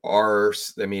are,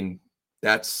 I mean,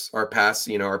 that's our pass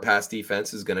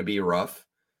defense is going to be rough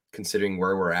considering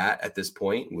where we're at this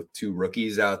point with 2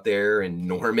 rookies out there and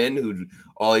Norman, who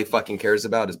all he fucking cares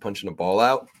about is punching a ball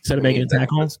out. Instead of making a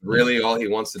tackle. That's really all he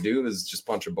wants to do is just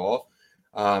punch a ball.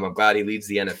 I'm glad he leads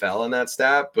the NFL in that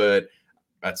stat, but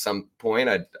at some point,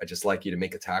 I'd just like you to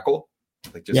make a tackle,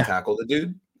 like just tackle the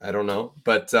dude. I don't know,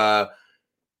 but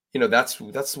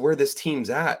that's where this team's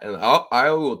at, and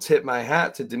I will tip my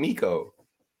hat to D'Amico.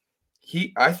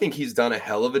 I think he's done a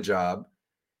hell of a job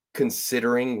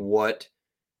considering what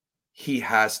he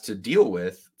has to deal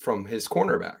with from his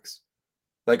cornerbacks.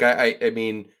 Like I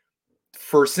mean,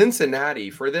 for Cincinnati,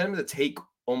 for them to take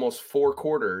almost 4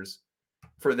 quarters,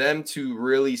 for them to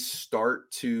really start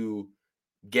to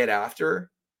get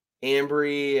after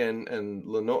Ambry and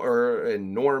Lenore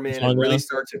and Norman and really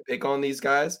start to pick on these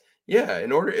guys. Yeah,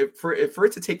 for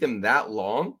it to take them that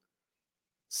long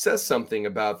says something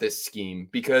about this scheme,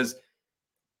 because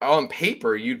on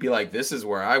paper you'd be like, this is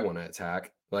where I want to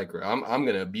attack. Like I'm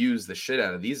going to abuse the shit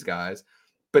out of these guys.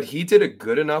 But he did a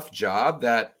good enough job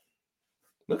that,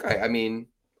 look, I mean,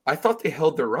 I thought they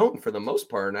held their own for the most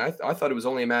part. And I thought it was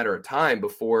only a matter of time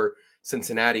before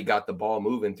Cincinnati got the ball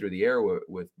moving through the air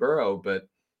with Burrow. But,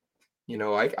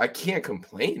 I can't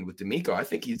complain with D'Amico. I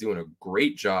think he's doing a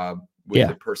great job with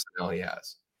the personnel he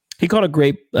has. He caught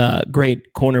a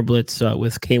great corner blitz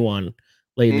with K1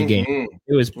 late in the game.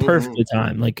 It was perfectly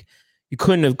timed. Like, you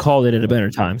couldn't have called it at a better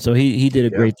time. So he did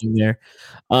a great thing there.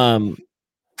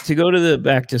 To go to the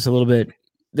back just a little bit,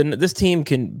 this team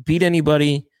can beat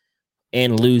anybody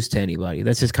and lose to anybody.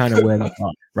 That's just kind of where they're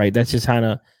from, right? That's just kind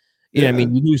of, I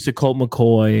mean, you lose to Colt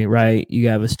McCoy, right? You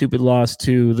have a stupid loss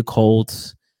to the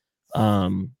Colts.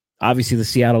 Obviously the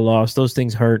Seattle loss, those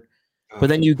things hurt. But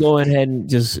then you go ahead and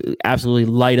just absolutely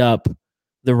light up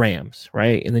the Rams,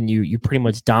 right? And then you pretty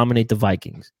much dominate the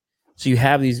Vikings. So you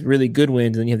have these really good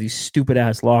wins, and you have these stupid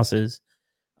ass losses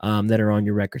that are on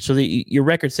your record. So your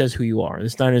record says who you are.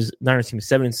 This Niners team is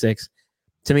 7-6.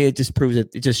 To me, it just proves it.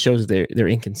 It just shows they're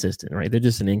inconsistent, right? They're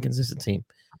just an inconsistent team.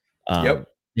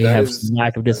 They have some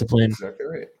lack of discipline, exactly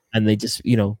right. And they just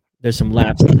there's some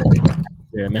lapses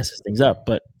that messes things up.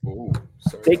 But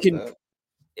they can.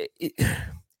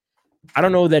 I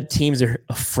don't know that teams are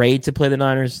afraid to play the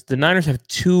Niners. The Niners have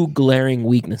 2 glaring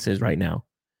weaknesses right now: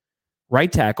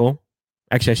 right tackle.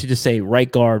 Actually, I should just say right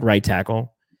guard, right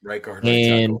tackle. Right guard, right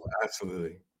tackle.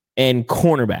 Absolutely. And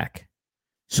cornerback.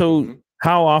 So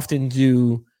how often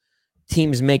do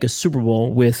teams make a Super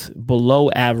Bowl with below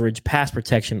average pass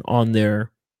protection on their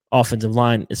offensive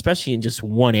line, especially in just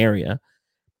one area?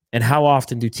 And how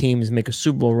often do teams make a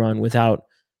Super Bowl run without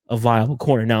a viable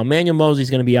corner? Now, Emmanuel Mosley's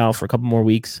going to be out for a couple more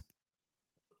weeks.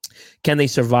 Can they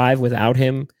survive without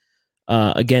him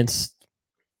against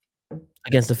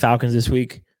the Falcons this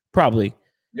week? Probably.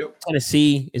 Yep.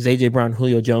 Tennessee, is A.J. Brown,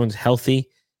 Julio Jones healthy?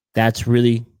 That's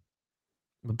really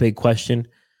a big question.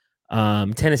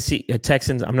 Tennessee,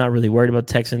 Texans, I'm not really worried about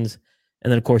Texans.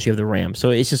 And then, of course, you have the Rams. So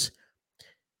it's just,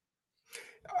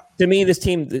 to me, this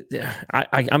team,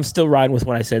 I'm still riding with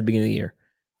what I said at the beginning of the year.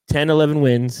 10, 11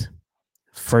 wins,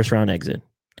 first round exit.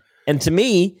 And to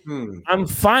me, I'm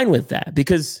fine with that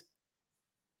because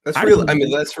that's real. I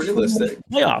mean, that's realistic.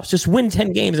 Playoffs, just win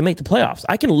 10 games and make the playoffs.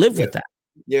 I can live with that.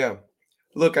 Yeah.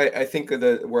 Look, I think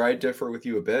that where I differ with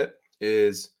you a bit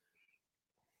is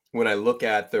when I look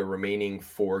at the remaining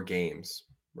 4 games,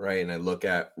 right? And I look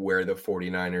at where the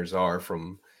 49ers are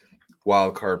from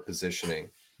wild card positioning.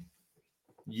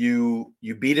 You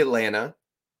beat Atlanta,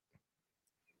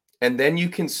 and then you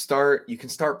can start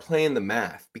playing the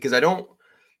math, because I don't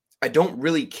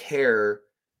really care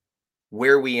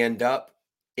where we end up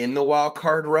in the wild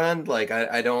card run. Like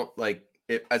I don't like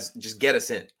it. Just get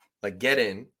us in. Like, get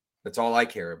in. That's all I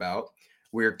care about.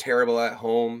 We're terrible at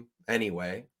home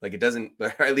anyway. Like, it doesn't,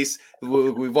 or at least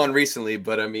we've won recently,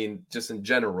 but I mean, just in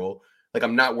general, like,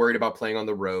 I'm not worried about playing on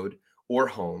the road or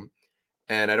home.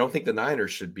 And I don't think the Niners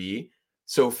should be.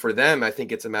 So for them, I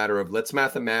think it's a matter of, let's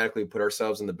mathematically put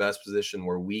ourselves in the best position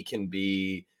where we can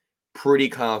be pretty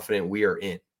confident we are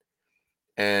in.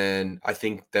 And I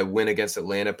think that win against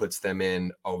Atlanta puts them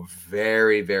in a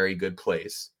very, very good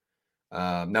place.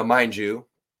 Now, mind you,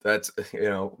 that's,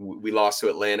 we lost to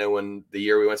Atlanta when the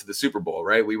year we went to the Super Bowl,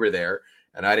 right? We were there,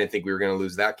 and I didn't think we were going to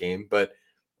lose that game. But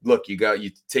look, you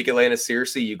take Atlanta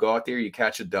seriously. You go out there, you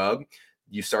catch a dub,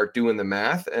 you start doing the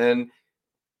math, and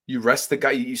you rest the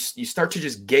guy. You start to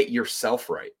just get yourself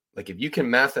right. Like, if you can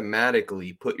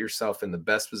mathematically put yourself in the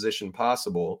best position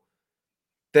possible,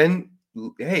 then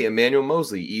hey, Emmanuel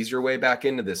Mosley, ease your way back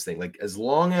into this thing. Like, as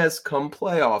long as come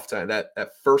playoff time, that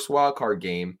first wild card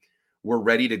game, we're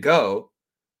ready to go.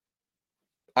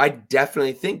 I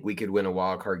definitely think we could win a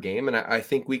wild card game, and I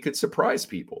think we could surprise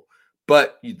people.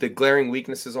 But the glaring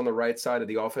weaknesses on the right side of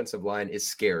the offensive line is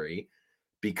scary,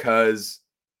 because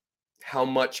how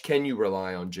much can you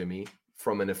rely on Jimmy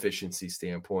from an efficiency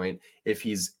standpoint if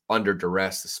he's under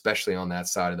duress, especially on that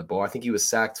side of the ball? I think he was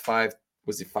sacked five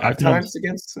times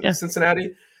against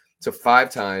Cincinnati? So 5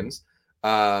 times.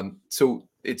 So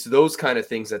it's those kind of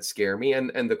things that scare me, and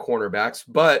the cornerbacks.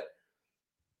 But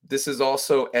this is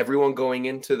also, everyone going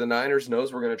into the Niners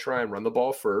knows we're going to try and run the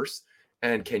ball first.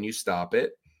 And can you stop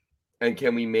it? And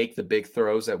can we make the big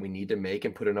throws that we need to make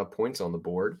and put enough points on the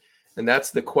board? And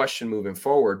that's the question moving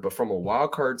forward. But from a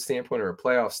wild card standpoint or a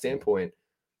playoff standpoint,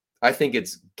 I think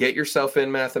it's get yourself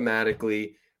in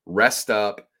mathematically, rest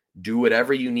up, do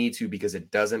whatever you need to, because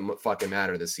it doesn't fucking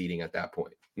matter the seeding at that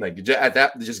point. Like, at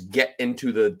that, just get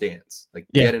into the dance. Like,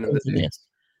 get into the dance.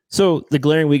 So the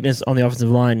glaring weakness on the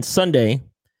offensive line Sunday,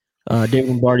 David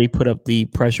Lombardi put up the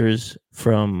pressures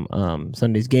from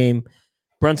Sunday's game.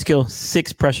 Brunskill,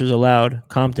 6 pressures allowed.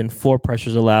 Compton, 4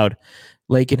 pressures allowed.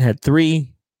 Lakin had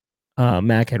 3.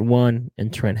 Mac had 1,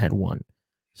 and Trent had 1.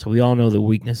 So we all know the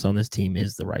weakness on this team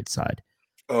is the right side.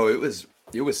 Oh, it was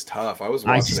tough.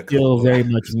 I still very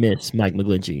much miss Mike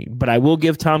McGlinchey, but I will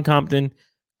give Tom Compton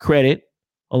credit,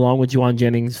 along with Juwan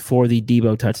Jennings, for the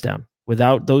Debo touchdown.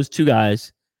 Without those 2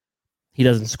 guys, he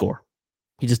doesn't score.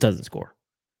 He just doesn't score.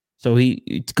 So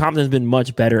Compton's been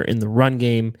much better in the run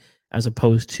game as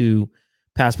opposed to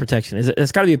pass protection.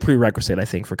 It's got to be a prerequisite, I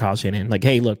think, for Kyle Shanahan. Like,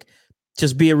 hey, look,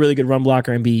 just be a really good run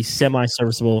blocker and be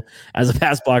semi-serviceable as a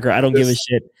pass blocker. I don't give a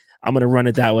shit. I'm going to run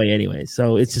it that way anyway.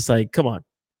 So it's just like, come on.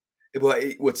 Well,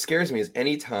 what scares me is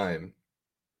anytime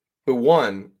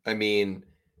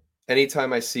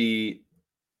I see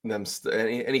them,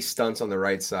 any stunts on the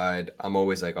right side, I'm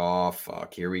always like, oh,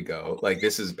 fuck, here we go. Like,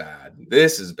 this is bad.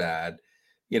 This is bad.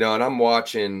 And I'm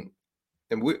watching,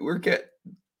 and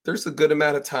there's a good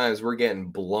amount of times we're getting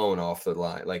blown off the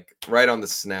line, like right on the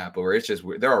snap, where it's just,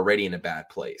 they're already in a bad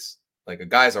place. Like, a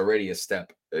guy's already a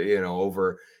step,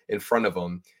 over in front of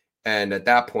them. And at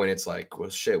that point, it's like, well,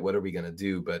 shit, what are we going to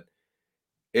do? But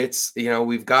it's,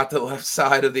 we've got the left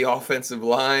side of the offensive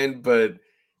line, but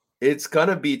it's going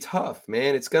to be tough,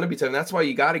 man. It's going to be tough. And that's why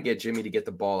you got to get Jimmy to get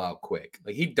the ball out quick.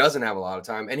 Like, he doesn't have a lot of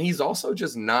time. And he's also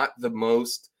just not the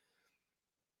most,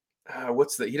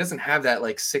 he doesn't have that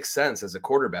like sixth sense as a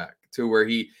quarterback to where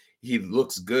he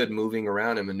looks good moving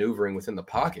around and maneuvering within the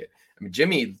pocket. I mean,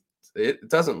 Jimmy, it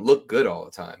doesn't look good all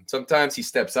the time. Sometimes he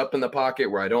steps up in the pocket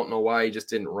where I don't know why he just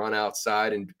didn't run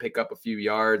outside and pick up a few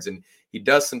yards. And he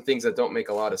does some things that don't make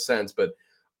a lot of sense, but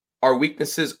our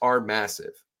weaknesses are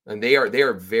massive and they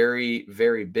are very,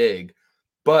 very big.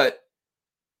 But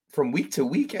from week to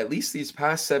week, at least these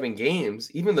past 7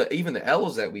 games, even the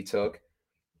L's that we took,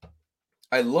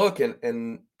 I look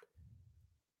and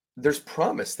there's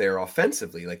promise there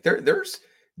offensively. Like, there's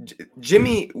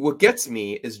Jimmy. What gets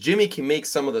me is Jimmy can make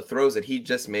some of the throws that he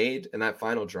just made in that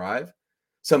final drive,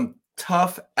 some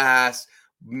tough ass,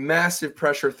 massive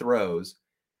pressure throws,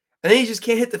 and then he just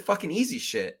can't hit the fucking easy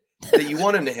shit that you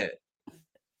want him to hit.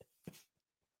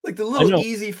 Like the little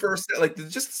easy first, like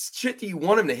just shit that you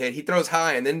want him to hit. He throws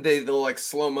high, and then they'll like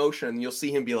slow motion, and you'll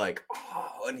see him be like,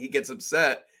 oh, and he gets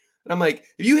upset. And I'm like,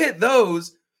 if you hit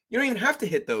those, you don't even have to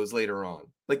hit those later on.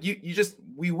 Like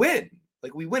we win.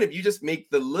 Like, we win if you just make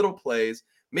the little plays,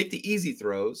 make the easy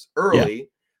throws early,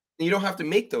 and you don't have to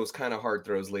make those kind of hard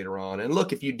throws later on. And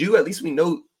look, if you do, at least we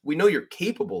know you're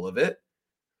capable of it.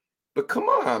 But come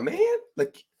on, man.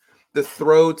 Like the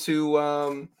throw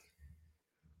to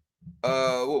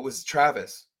what was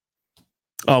Travis?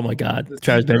 Oh my God.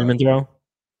 Travis Benjamin throw.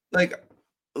 Like,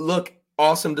 look,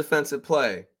 awesome defensive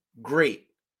play. Great.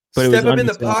 But step up in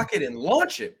the pocket and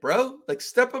launch it, bro. Like,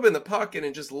 step up in the pocket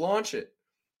and just launch it.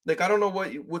 Like, I don't know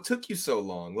what took you so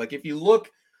long. Like, if you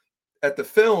look at the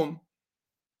film,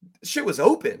 shit was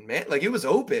open, man. Like, it was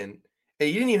open, and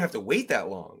you didn't even have to wait that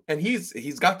long. And he's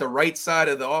got the right side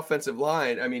of the offensive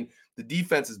line. I mean, the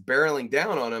defense is barreling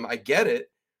down on him. I get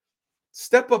it.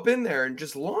 Step up in there and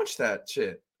just launch that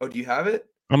shit. Oh, do you have it?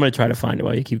 I'm going to try to find it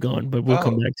while you keep going, but we'll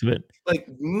come back to it. Like,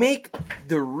 make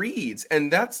the reads,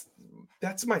 and that's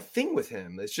my thing with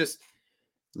him. It's just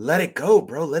let it go,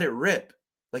 bro. Let it rip.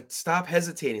 Like, stop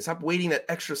hesitating. Stop waiting that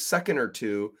extra second or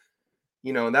two.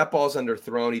 And that ball's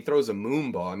underthrown. He throws a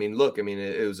moon ball. I mean, look,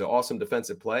 it was an awesome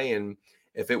defensive play. And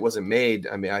if it wasn't made,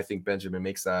 I think Benjamin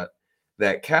makes that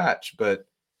catch. But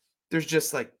there's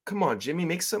just like, come on, Jimmy,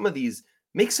 make some of these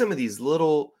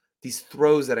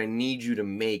throws that I need you to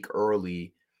make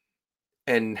early.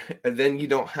 And then you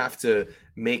don't have to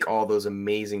make all those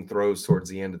amazing throws towards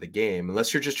the end of the game,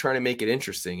 unless you're just trying to make it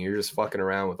interesting. You're just fucking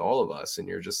around with all of us, and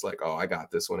you're just like, "Oh, I got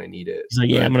this when I need it." He's like,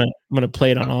 yeah, I'm gonna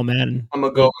play it on all Madden. I'm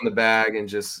gonna go in the bag and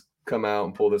just come out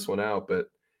and pull this one out. But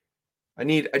I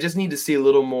just need to see a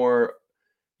little more,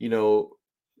 no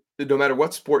matter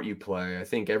what sport you play. I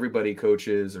think everybody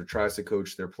coaches or tries to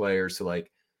coach their players to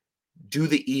like do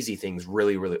the easy things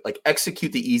really, really like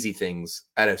execute the easy things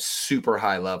at a super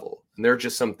high level. And there are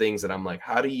just some things that I'm like,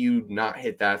 how do you not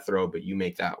hit that throw, but you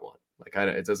make that one? Like,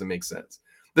 it doesn't make sense.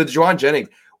 The Jauan Jennings,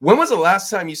 when was the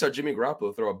last time you saw Jimmy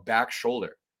Garoppolo throw a back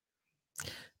shoulder?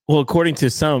 Well, according to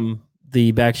some,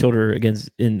 the back shoulder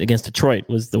against Detroit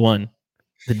was the one,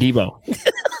 the Debo.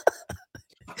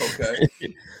 Okay.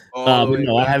 But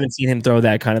no, I haven't seen him throw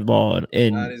that kind of ball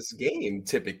in his game.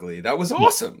 Typically, that was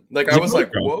awesome. Like I was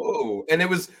like, whoa! And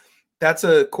that's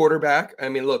a quarterback. I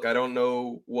mean, look, I don't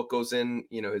know what goes in,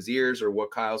 his ears or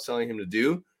what Kyle's telling him to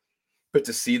do, but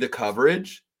to see the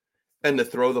coverage and to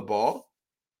throw the ball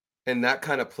and that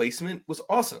kind of placement was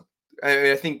awesome.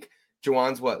 I think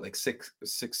Jauan's like 6'3",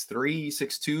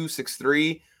 6'2",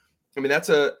 6'3". I mean, that's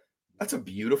a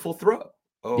beautiful throw.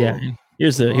 Oh yeah.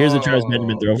 Here's a Charles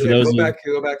Benjamin throw for those. Go back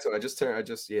to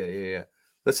it. Yeah.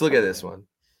 Let's look at this one.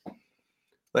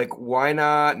 Like, why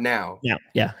not now?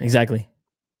 Yeah, exactly.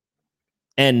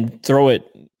 And throw it.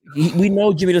 We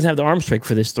know Jimmy doesn't have the arm strength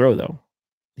for this throw, though.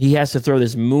 He has to throw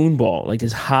this moon ball, like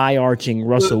this high arching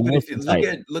Russell Wilson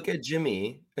type. Look at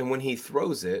Jimmy, and when he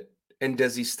throws it, and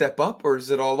does he step up or is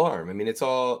it all arm? I mean, it's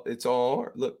all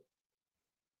arm. Look.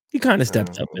 He kind of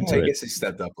stepped up into it. I guess he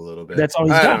stepped up a little bit. That's all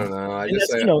he's got. I don't know.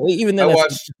 I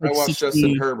watched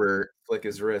Justin Herbert flick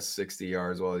his wrist 60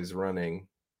 yards while he's running,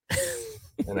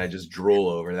 and I just drool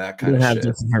over that kind of shit. We have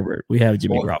Justin Herbert. We have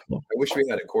Jimmy Garoppolo. I wish we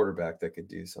had a quarterback that could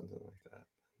do something like that.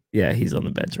 Yeah, he's on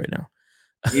the bench right now.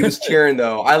 He was cheering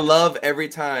though. I love every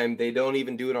time they don't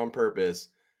even do it on purpose,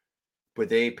 but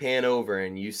they pan over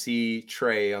and you see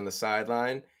Trey on the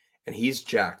sideline, and he's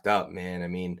jacked up, man. I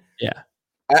mean, yeah.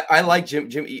 I like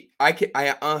Jimmy. I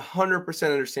 100%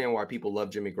 understand why people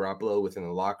love Jimmy Garoppolo within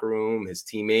the locker room, his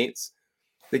teammates.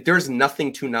 Like, there's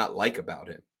nothing to not like about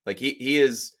him. Like, he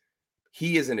is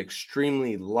an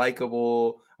extremely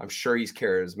likable. I'm sure he's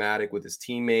charismatic with his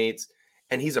teammates,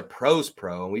 and he's a pro's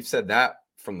pro. And we've said that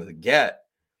from the get.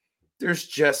 There's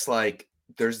just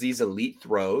there's these elite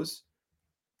throws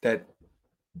that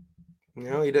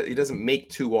he doesn't make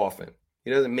too often.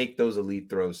 He doesn't make those elite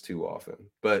throws too often,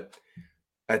 but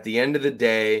at the end of the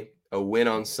day, a win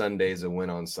on Sunday is a win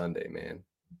on Sunday, man.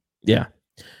 Yeah.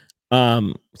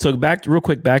 So real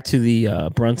quick back to the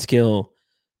Brunskill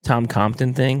Tom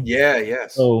Compton thing. Yeah,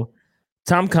 yes. So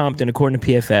Tom Compton, according to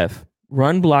PFF,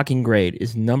 run blocking grade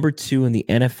is number 2 in the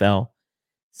NFL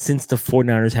since the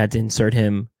 49ers had to insert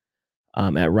him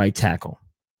at right tackle.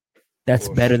 That's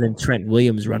better than Trent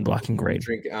Williams' run blocking grade.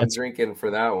 I'm drinking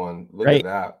for that one. Look at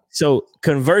that. So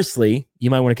conversely, you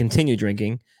might want to continue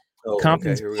drinking.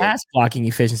 Compton's pass blocking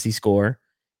efficiency score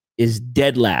is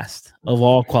dead last of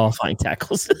all qualifying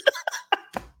tackles.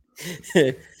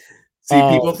 See,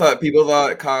 people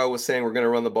thought Kyle was saying we're going to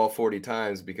run the ball 40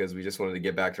 times because we just wanted to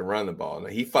get back to run the ball. No,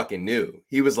 he fucking knew.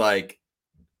 He was like,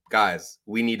 guys,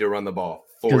 we need to run the ball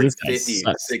 40, 50,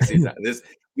 60 times.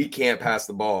 We can't pass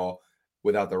the ball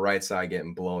without the right side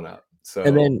getting blown up. So,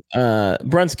 and then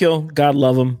Brunskill, God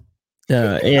love him,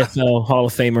 AFL Hall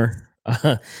of Famer.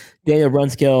 Daniel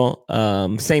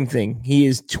Brunskill, same thing. He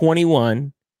is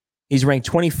 21. He's ranked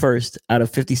 21st out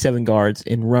of 57 guards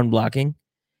in run blocking.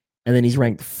 And then he's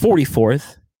ranked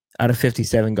 44th out of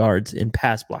 57 guards in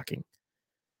pass blocking.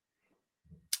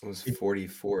 It was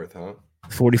 44th, huh?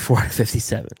 44 out of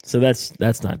 57. So that's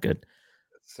not good.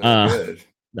 That's not good.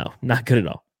 No, not good at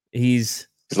all. He's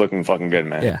looking fucking good,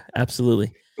 man. Yeah,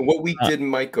 absolutely. And what week did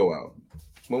Mike go out?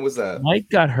 When was that? Mike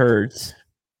got hurt.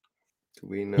 Do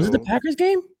we know? Was it the Packers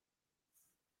game?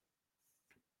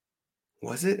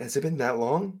 Was it? Has it been that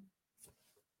long?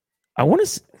 I want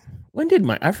to. When did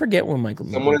Mike? I forget when Michael.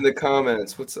 Someone in the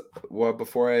comments.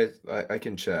 Before I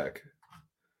can check.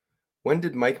 When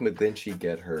did Mike McGlinchey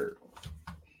get hurt?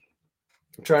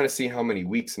 I'm trying to see how many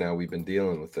weeks now we've been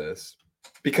dealing with this,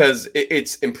 because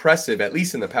it's impressive, at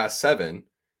least in the past 7.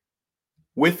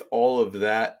 With all of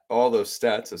that, all those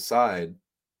stats aside,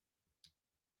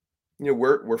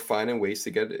 we're finding ways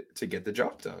to get the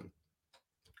job done.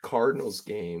 Cardinals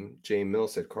game. Jay Mill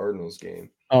said Cardinals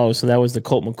game. Oh, so that was the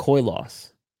Colt McCoy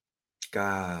loss.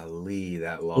 Golly,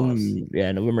 that loss.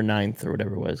 Yeah, November 9th or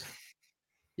whatever it was.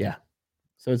 Yeah.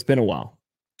 So it's been a while.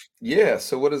 Yeah.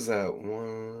 So what is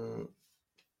that?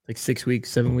 like 6 weeks,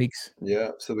 7 weeks.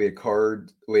 Yeah. So we had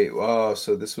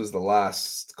so this was the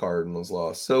last Cardinals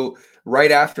loss. So right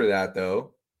after that,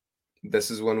 though, this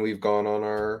is when we've gone on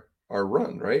our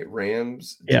run, right?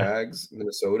 Rams, Yeah. Jags,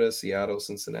 Minnesota, Seattle,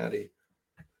 Cincinnati.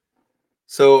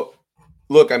 So,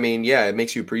 look, I mean, yeah, it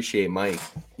makes you appreciate Mike,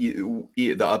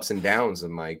 the ups and downs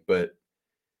of Mike, but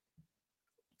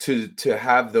to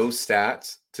have those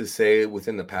stats to say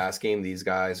within the pass game, these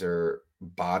guys are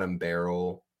bottom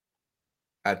barrel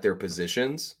at their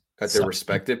positions, at their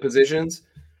respective positions,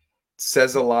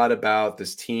 says a lot about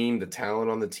this team, the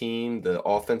talent on the team, the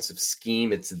offensive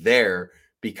scheme. It's there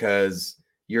because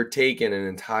you're taking an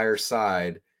entire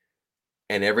side,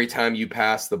 and every time you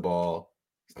pass the ball,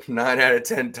 9 out of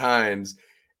 10 times,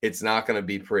 it's not going to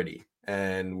be pretty.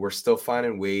 And we're still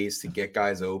finding ways to get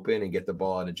guys open and get the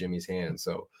ball out of Jimmy's hands.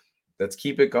 So let's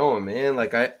keep it going, man.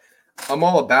 Like I'm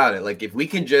all about it. Like if we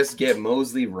can just get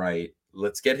Mosley right,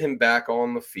 let's get him back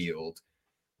on the field.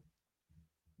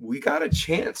 We got a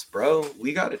chance, bro.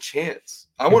 We got a chance.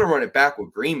 I want to run it back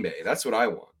with Green Bay. That's what I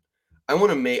want. I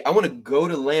want to go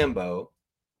to Lambeau.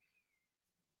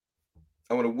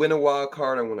 I want to win a wild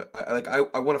card. I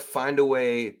want to find a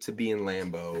way to be in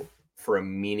Lambeau for a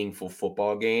meaningful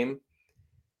football game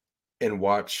and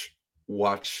watch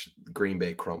Green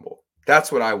Bay crumble.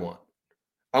 That's what I want.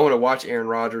 I want to watch Aaron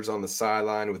Rodgers on the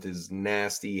sideline with his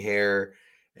nasty hair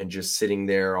and just sitting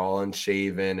there all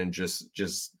unshaven and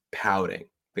just pouting.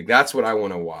 Like that's what I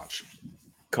want to watch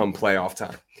come playoff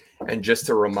time. And just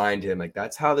to remind him, like,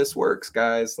 that's how this works,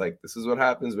 guys. Like, this is what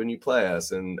happens when you play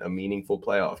us in a meaningful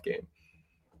playoff game.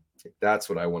 That's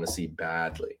what I want to see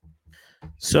badly.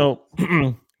 So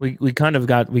we got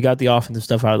the offensive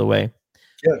stuff out of the way.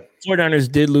 Yeah.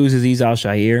 49ers did lose Azeez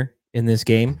Al-Shaair in this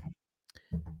game.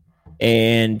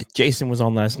 And Jason was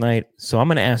on last night. So I'm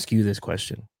going to ask you this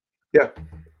question. Yeah.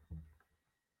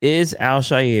 Is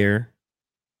Al-Shaair...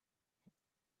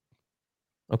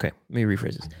 Okay, let me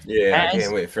rephrase this. Yeah, I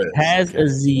can't wait for this. Has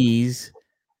Azeez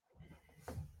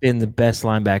been the best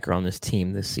linebacker on this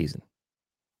team this season?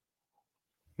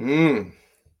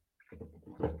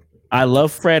 I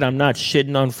love Fred. I'm not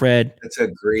shitting on Fred. That's a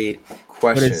great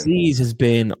question. But Azeez has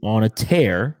been on a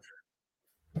tear.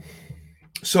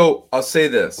 So I'll say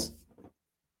this.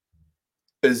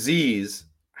 Azeez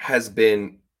has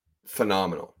been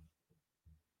phenomenal.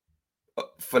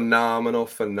 Phenomenal.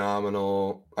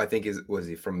 I think was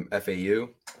he from FAU,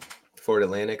 Florida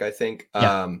Atlantic, I think.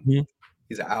 Yeah.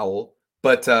 He's an owl.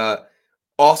 But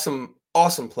awesome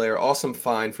player, awesome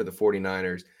find for the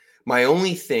 49ers. My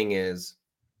only thing is,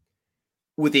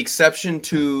 with the exception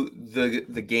to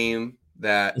the game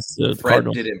that Fred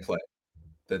didn't play,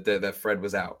 that Fred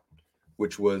was out,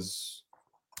 which was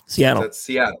Seattle. That's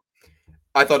Seattle.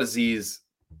 I thought Azeez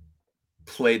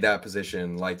played that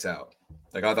position lights out.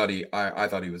 Like I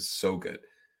thought he was so good.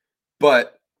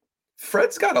 But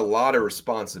Fred's got a lot of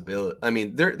responsibility. I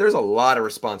mean, there's a lot of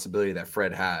responsibility that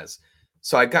Fred has.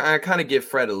 So I kind of give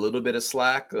Fred a little bit of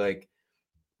slack. Like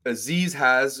Azeez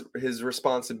has his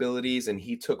responsibilities, and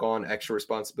he took on extra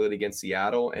responsibility against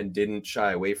Seattle and didn't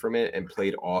shy away from it and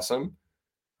played awesome.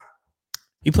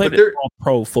 He played all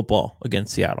pro football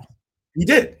against Seattle. He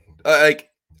did.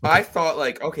 I thought,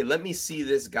 like, okay, let me see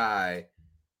this guy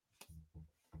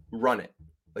run it,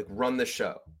 like run the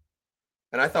show.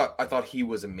 And I thought he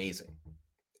was amazing.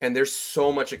 And there's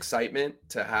so much excitement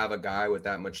to have a guy with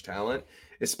that much talent,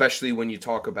 especially when you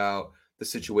talk about the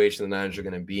situation the Niners are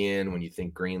going to be in, when you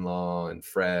think Greenlaw and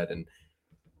Fred.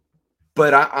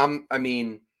 But I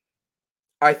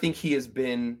think he has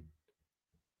been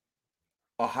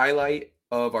a highlight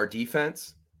of our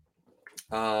defense.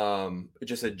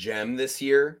 Just a gem this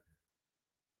year.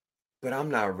 But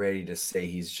I'm not ready to say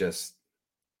he's just,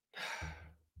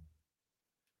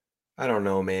 I don't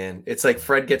know, man. It's like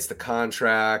Fred gets the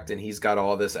contract and he's got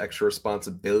all this extra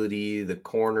responsibility, the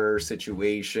corner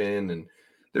situation, and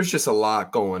there's just a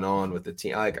lot going on with the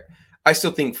team. I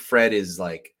still think Fred is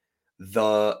like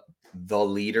the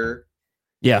leader.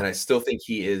 Yeah. And I still think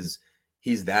he's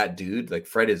that dude. Like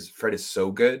Fred is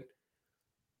so good.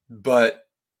 But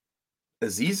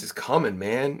Azeez is coming,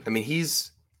 man. I mean,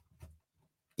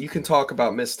 you can talk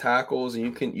about missed tackles and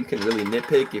you can really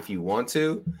nitpick if you want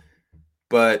to,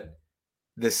 but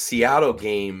the Seattle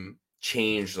game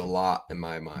changed a lot in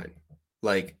my mind.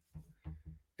 Like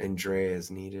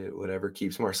Andreas needed whatever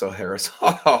keeps Marcel Harris.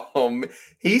 Oh,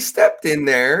 he stepped in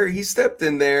there. He a nice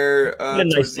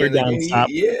third down stop.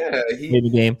 Yeah,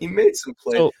 he made some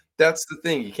plays. So, that's the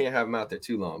thing. You can't have him out there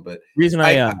too long. But reason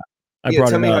I brought him up.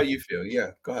 Tell me how you feel.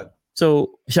 Yeah, go ahead.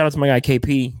 So shout out to my guy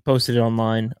KP, posted it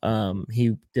online.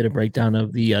 He did a breakdown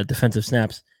of the defensive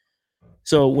snaps.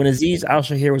 So when Azeez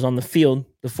Al-Shaair was on the field,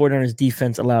 the 49ers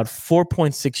defense allowed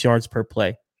 4.6 yards per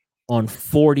play on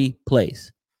 40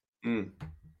 plays.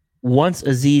 Once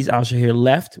Azeez Al-Shaair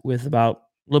left with about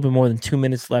a little bit more than 2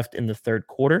 minutes left in the third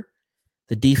quarter,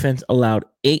 the defense allowed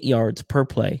 8 yards per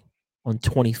play on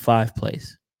 25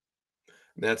 plays.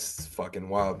 That's fucking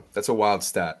wild. That's a wild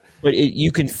stat. But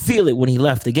you can feel it when he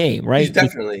left the game, right?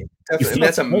 Definitely. And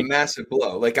that's a massive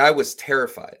blow. Like, I was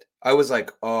terrified. I was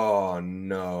like, oh,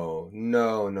 no.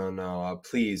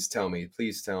 Please tell me.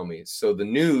 So the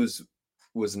news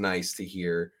was nice to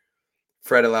hear.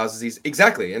 Fred allows Azeez.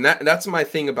 Exactly. And that's my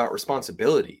thing about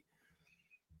responsibility.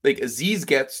 Like, Azeez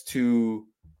gets to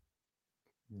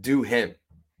do him,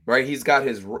 right? He's got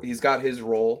his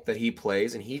role that he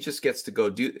plays, and he just gets to go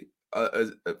do.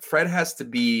 Fred has to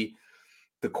be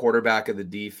the quarterback of the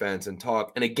defense and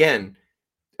talk. And again,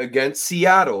 against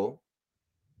Seattle,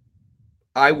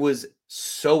 I was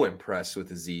so impressed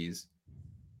with Azeez.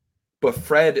 But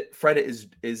Fred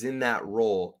is in that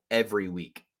role every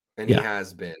week, and he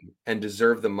has been, and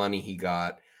deserved the money he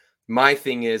got. My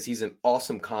thing is, he's an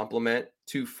awesome compliment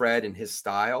to Fred and his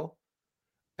style,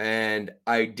 and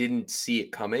I didn't see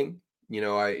it coming. You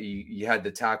know, you had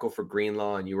the tackle for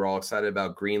Greenlaw, and you were all excited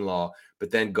about Greenlaw. But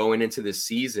then going into the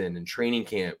season and training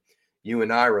camp, you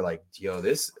and I were like, yo,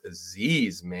 this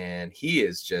Azeez, man, he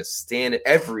is just standing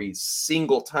every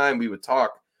single time we would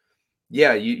talk.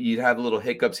 Yeah, you'd have little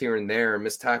hiccups here and there,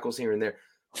 missed tackles here and there.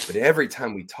 But every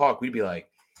time we talk, we'd be like,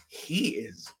 he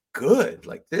is good.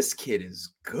 Like, this kid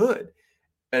is good.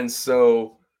 And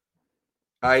so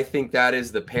I think that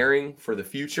is the pairing for the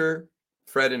future,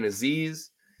 Fred and Azeez.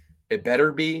 It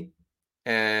better be,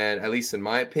 and at least in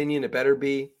my opinion, it better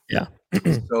be. Yeah.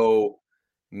 So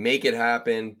make it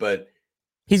happen, but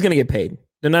he's going to get paid.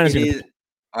 The Niners.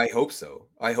 I hope so.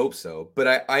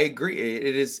 But I agree.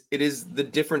 It is the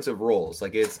difference of roles.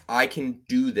 Like, I can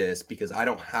do this because I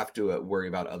don't have to worry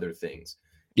about other things.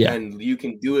 Yeah. And you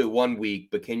can do it 1 week,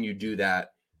 but can you do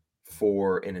that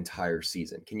for an entire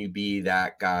season? Can you be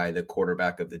that guy, the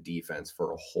quarterback of the defense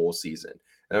for a whole season?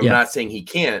 And I'm not saying he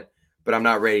can't, but I'm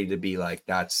not ready to be like,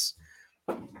 that's.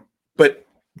 But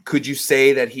could you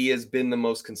say that he has been the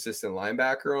most consistent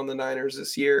linebacker on the Niners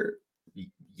this year?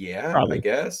 Yeah, probably. I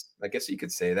guess you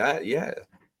could say that. Yeah.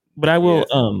 But I will.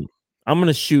 I'm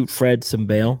gonna shoot Fred some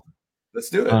bail. Let's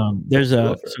do it. There's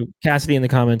so Cassidy in the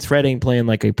comments. Fred ain't playing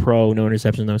like a pro. No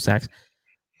interceptions, no sacks.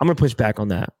 I'm gonna push back on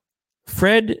that.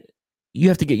 Fred, you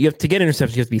have to get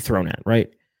interceptions. You have to be thrown at, right?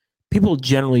 People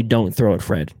generally don't throw at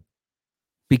Fred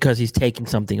because he's taking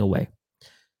something away.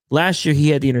 Last year, he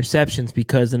had the interceptions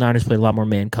because the Niners played a lot more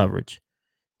man coverage.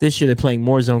 This year, they're playing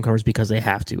more zone coverage because they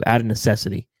have to, out of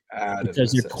necessity.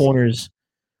 Because your corners,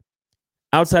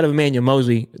 outside of Emmanuel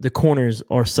Mosley, the corners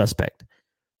are suspect.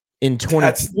 In 2020,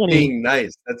 that's being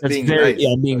nice. That's being nice.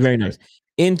 Yeah, being very nice.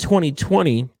 In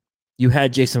 2020, you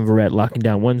had Jason Verrett locking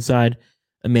down one side,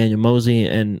 Emmanuel Mosley,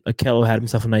 and Akello had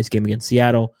himself a nice game against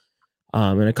Seattle,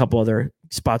 and a couple other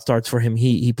spot starts for him.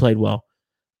 He played well.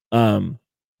 And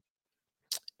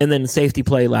then the safety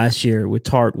play last year with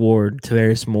Tart, Ward,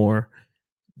 Tavares Moore,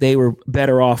 they were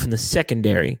better off in the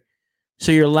secondary.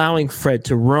 So you're allowing Fred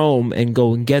to roam and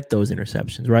go and get those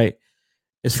interceptions, right?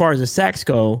 As far as the sacks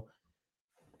go,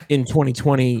 in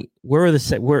 2020, where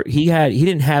he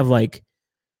didn't have like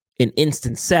an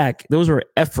instant sack. Those were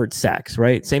effort sacks,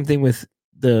 right? Same thing with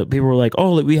the people were like,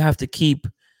 oh, we have to keep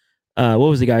what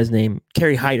was the guy's name?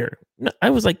 Kerry Hyder. I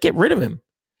was like, get rid of him.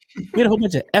 We had a whole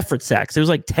bunch of effort sacks. It was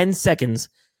like 10 seconds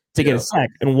to get a sack.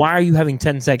 And why are you having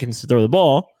 10 seconds to throw the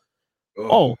ball?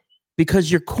 Oh, because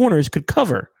your corners could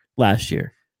cover last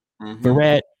year.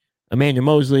 Verrett, Emmanuel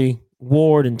Mosley,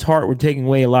 Ward, and Tart were taking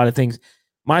away a lot of things.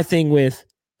 My thing with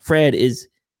Fred is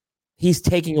he's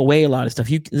taking away a lot of stuff.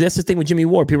 That's the thing with Jimmy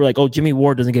Ward. People are like, oh, Jimmy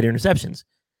Ward doesn't get interceptions.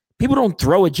 People don't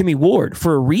throw at Jimmy Ward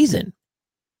for a reason.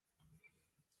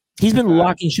 He's been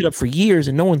locking shit up for years,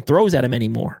 and no one throws at him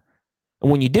anymore.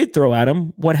 And when you did throw at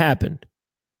him, what happened?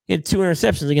 He had 2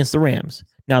 interceptions against the Rams.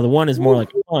 Now, the one is more like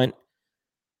a punt,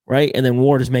 right? And then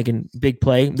Ward is making big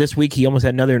play. This week, he almost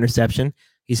had another interception.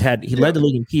 He led the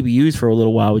league in PBUs for a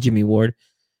little while with Jimmy Ward.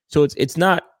 So it's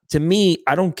not, to me,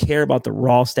 I don't care about the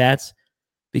raw stats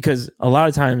because a lot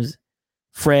of times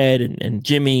Fred and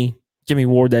Jimmy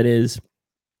Ward, that is,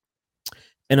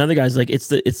 and other guys, like it's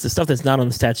the stuff that's not on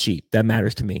the stat sheet that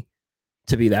matters to me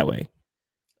to be that way.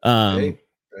 I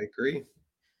agree.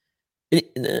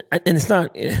 And it's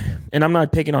not, and I'm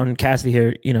not picking on Cassidy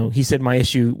here. You know, he said my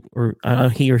issue, or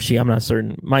he or she, I'm not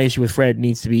certain. My issue with Fred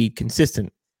needs to be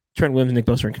consistent. Trent Williams and Nick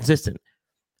Bosa are inconsistent.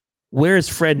 Where has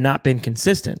Fred not been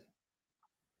consistent?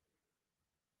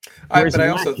 But I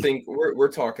also think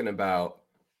we're talking about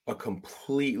a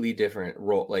completely different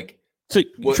role. Like, So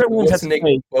Fred Williams has what's to Nick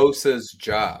play Bosa's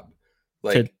job? to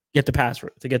Like, get the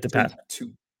passer. To get the passer.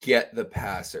 to get the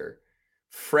passer.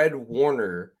 Fred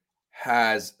Warner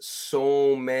has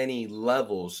so many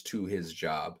levels to his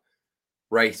job,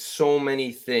 right? So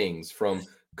many things, from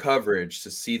coverage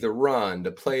to see the run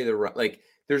to play the run. Like,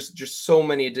 there's just so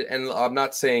many. And I'm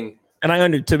not saying.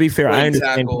 And to be fair, I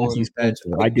understand tackle and Cassie's bench.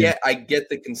 I do. I get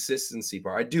the consistency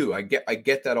part. I do. I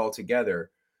get that all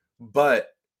together. But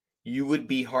you would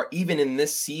be hard, even in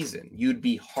this season, you'd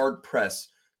be hard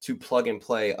pressed to plug and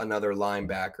play another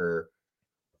linebacker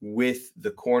with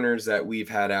the corners that we've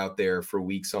had out there for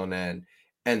weeks on end,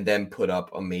 and then put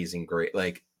up amazing grade.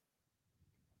 Like,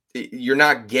 you're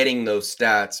not getting those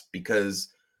stats because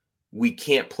we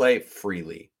can't play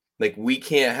freely. Like, we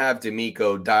can't have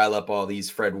DeMeco dial up all these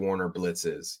Fred Warner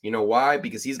blitzes. You know why?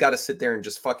 Because he's got to sit there and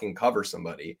just fucking cover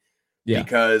somebody. Yeah.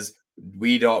 Because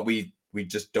we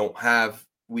just don't have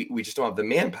the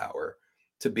manpower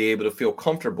to be able to feel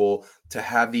comfortable to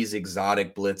have these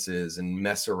exotic blitzes and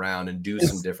mess around and do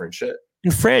some different shit.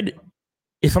 And Fred,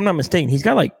 if I'm not mistaken, he's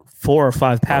got like 4 or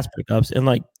 5 pass pickups, and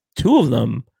like 2 of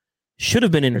them should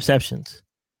have been interceptions.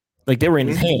 Like, they were in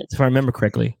his hands, if I remember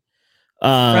correctly.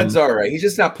 Fred's all right. He's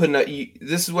just not putting up.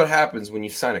 This is what happens when you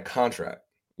sign a contract.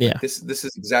 Yeah. This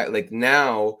is exactly like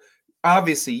now.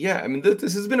 Obviously, yeah. I mean,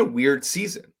 this has been a weird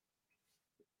season.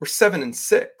 We're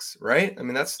 7-6, right? I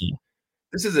mean, this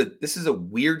is a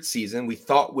weird season. We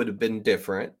thought would have been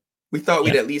different. We thought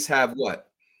we'd at least have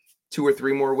 2 or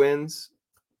 3 more wins.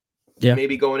 Yeah.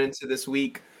 Maybe going into this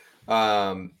week.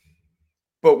 But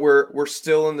we're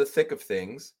still in the thick of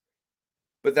things.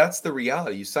 But that's the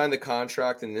reality. You sign the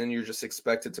contract, and then you're just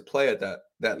expected to play at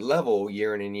that level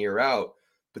year in and year out.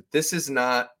 But this is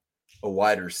not a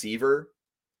wide receiver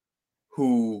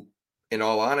who, in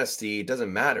all honesty, it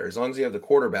doesn't matter. As long as you have the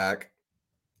quarterback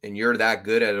and you're that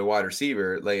good at a wide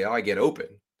receiver, like, I get open.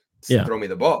 Throw me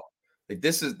the ball. Like,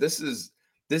 this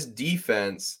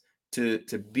defense to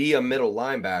be a middle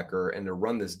linebacker and to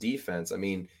run this defense. I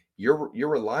mean, you're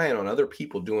relying on other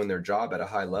people doing their job at a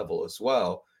high level as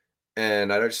well.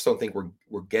 And I just don't think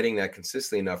we're getting that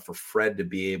consistently enough for Fred to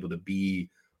be able to be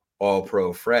all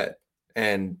pro Fred.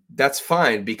 And that's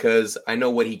fine, because I know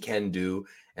what he can do.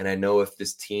 And I know if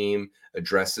this team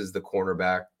addresses the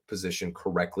cornerback position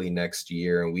correctly next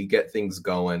year and we get things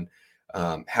going,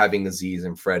 having Azeez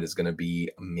and Fred is going to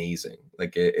be amazing.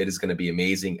 Like, it is going to be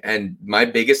amazing. And my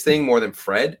biggest thing, more than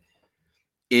Fred,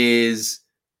 is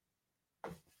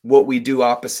what we do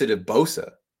opposite of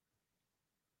Bosa.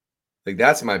 Like,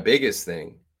 that's my biggest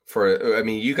thing.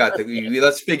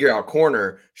 Let's figure out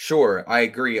corner. Sure, I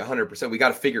agree 100%. We got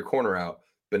to figure corner out.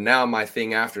 But now my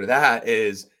thing after that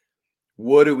is,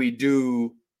 what do we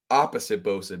do opposite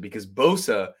Bosa? Because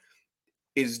Bosa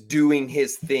is doing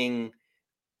his thing.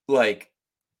 Like,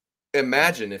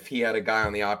 imagine if he had a guy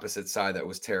on the opposite side that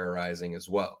was terrorizing as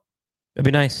well. It'd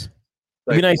be nice.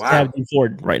 It'd be nice to have Dean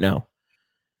Ford right now.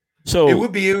 So it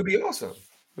would be awesome. It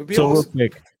would be awesome. Real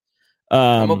quick.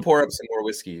 I'm gonna pour up some more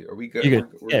whiskey. Are we good?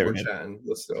 We're chatting.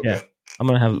 Let's do. Okay. Yeah, I'm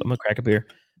gonna crack a beer.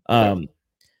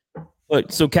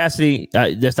 But so Cassidy,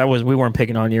 we weren't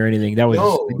picking on you or anything. That's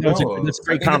a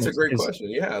great comment. That's a great question.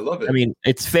 Yeah, I love it. I mean,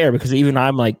 it's fair, because even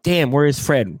I'm like, damn, where is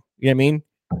Fred? You know what I mean?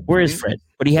 Where is Fred?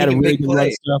 But he had a really good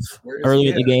run stuff early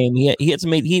in the game.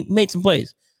 He made some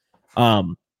plays.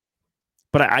 But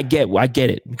I get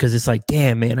it, because it's like,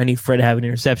 damn, man, I need Fred to have an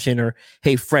interception, or,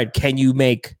 hey, Fred, can you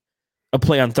make a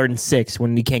play on 3rd and 6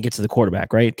 when he can't get to the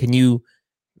quarterback, right? Can you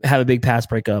have a big pass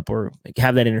breakup, or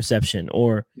have that interception,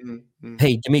 or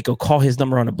hey, DeMeco, call his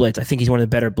number on a blitz. I think he's one of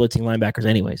the better blitzing linebackers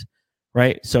anyways,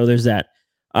 right? So there's that.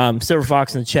 Silver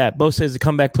Fox in the chat, Bo says the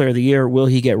comeback player of the year. Will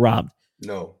he get robbed?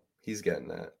 No, he's getting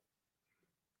that.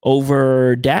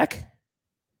 Over Dak?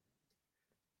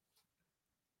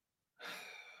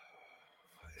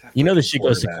 You know, this shit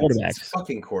goes to quarterbacks. It's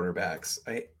fucking quarterbacks.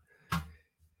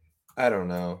 I don't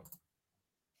know.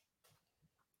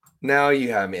 Now you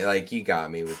got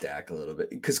me with Dak a little bit,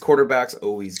 because quarterbacks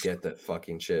always get that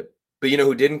fucking shit. But you know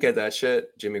who didn't get that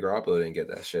shit? Jimmy Garoppolo didn't get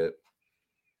that shit.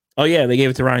 Oh yeah, they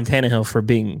gave it to Ryan Tannehill for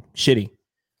being shitty.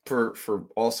 For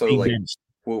also being benched.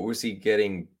 What was he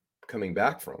coming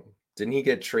back from? Didn't he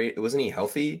get traded? Wasn't he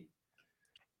healthy?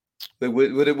 Like,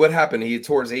 what happened? He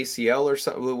tore his ACL or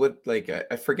something?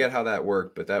 I forget how that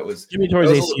worked, but that was Jimmy tore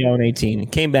his ACL in 18.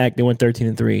 Came back, they went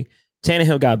 13-3.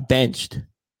 Tannehill got benched.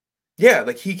 Yeah,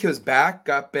 like, he was back,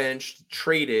 got benched,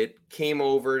 traded, came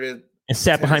over to and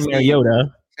sat behind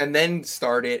Mariota, and then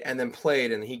started and then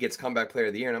played, and he gets comeback player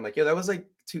of the year. And I'm like, that was like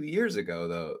 2 years ago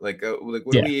though. What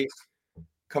do we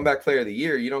comeback player of the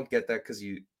year? You don't get that because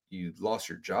you lost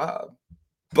your job.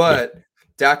 But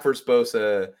Dak versus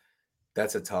Bosa,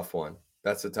 that's a tough one.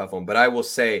 But I will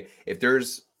say, if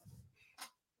there's,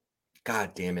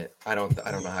 God damn it, I don't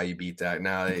know how you beat Dak.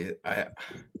 Now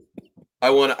I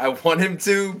want him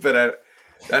to, but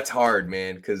that's hard,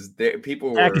 man, because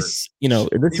people were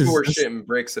shitting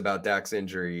bricks about Dak's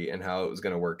injury and how it was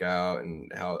going to work out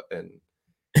and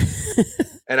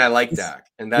and I like Dak,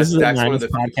 and Dak's one of the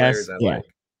few players I like.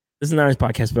 This is not his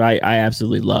podcast, but I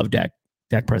absolutely love Dak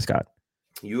Prescott.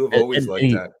 You have always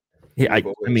liked Dak. I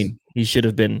mean, he should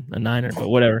have been a Niner, but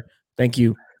whatever. Thank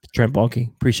you, Trent Baalke.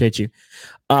 Appreciate you.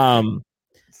 But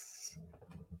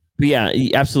yeah,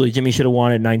 absolutely. Jimmy should have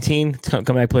won at 19.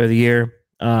 Comeback player of the year.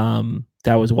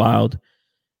 That was wild.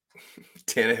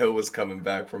 Tannehill was coming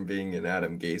back from being in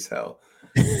Adam Gase hell.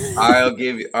 I'll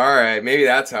give you. All right, maybe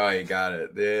that's how he got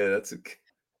it. Yeah, that's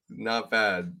not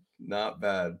bad. Not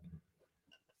bad.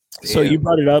 Damn. So you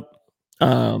brought it up.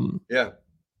 Yeah.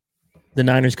 The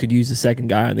Niners could use the second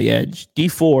guy on the edge. Dee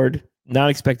Ford, not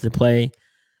expected to play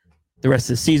the rest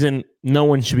of the season. No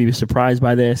one should be surprised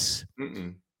by this.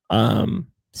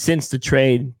 Since the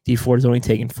trade, Dee Ford has only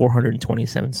taken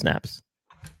 427 snaps.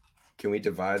 Can we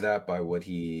divide that by what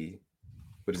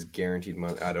his guaranteed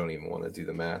money? I don't even want to do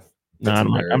the math. No, I'm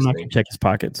not going to check his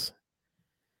pockets.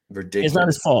 Ridiculous. It's not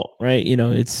his fault, right? You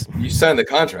know, you signed the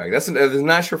contract. That's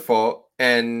not your fault,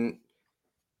 and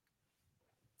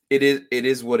it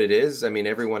is what it is. I mean,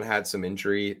 everyone had some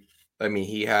injury. I mean,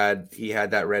 he had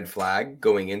that red flag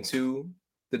going into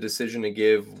the decision to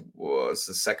give was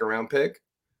the second round pick.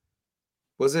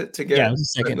 Was it to get? Yeah, it was a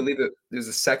second. I believe it was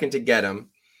a second to get him,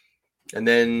 and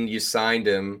then you signed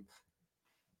him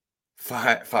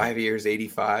 5 years,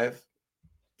 85.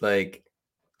 Like,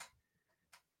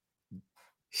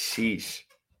 sheesh.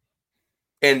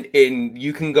 And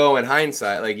you can go in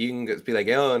hindsight, like you can be like,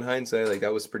 oh, in hindsight, like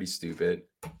that was pretty stupid.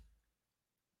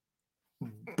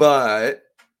 But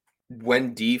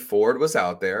when Dee Ford was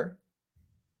out there,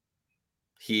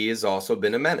 he has also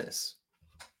been a menace.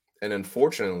 And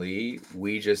unfortunately,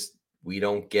 we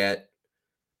don't get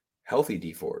healthy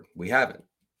Dee Ford. We haven't.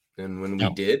 And when we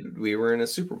did, we were in a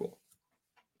Super Bowl.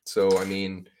 So, I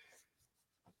mean,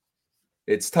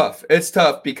 it's tough. It's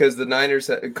tough because the Niners,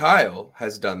 Kyle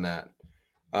has done that.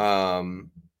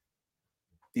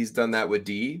 He's done that with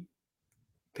D,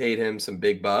 paid him some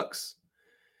big bucks,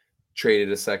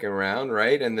 traded a second round,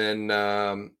 right? And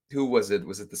then who was it?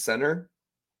 Was it the center?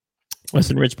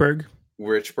 Weston Richburg.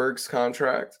 Richburg's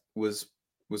contract was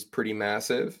pretty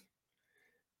massive.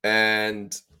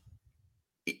 And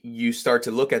you start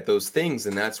to look at those things,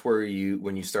 and that's where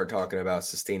when you start talking about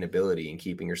sustainability and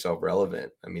keeping yourself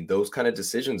relevant, I mean, those kind of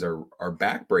decisions are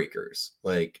backbreakers.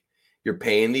 Like, you're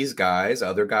paying these guys,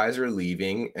 other guys are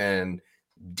leaving, and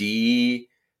D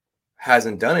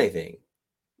hasn't done anything.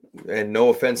 And no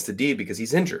offense to D, because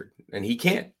he's injured and he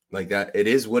can't. Like, that, it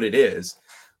is what it is.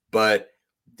 But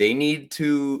they need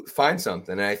to find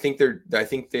something. And I think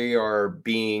they are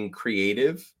being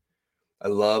creative. I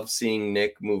love seeing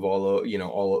Nick move all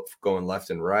going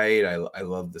left and right. I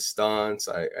love the stunts.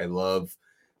 I love,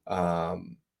 I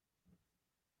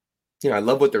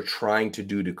love what they're trying to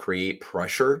do to create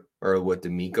pressure, or what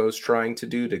DeMeco's trying to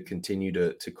do to continue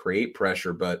to create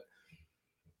pressure. But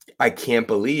I can't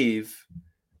believe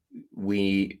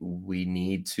we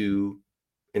need to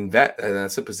invest. And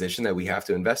that's a position that we have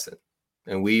to invest in.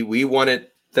 And we wanted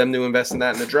them to invest in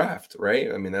that in the draft,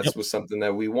 right? I mean, that was something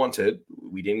that we wanted.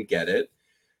 We didn't get it.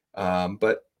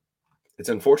 But it's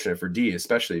unfortunate for D,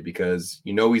 especially because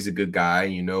he's a good guy.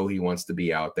 He wants to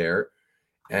be out there,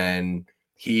 and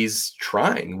he's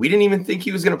trying. We didn't even think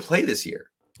he was going to play this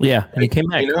year. Yeah, and he came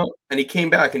back. And he came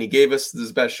back and he gave us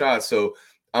his best shot. So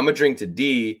I'm a drink to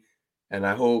D, and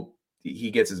I hope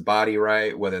he gets his body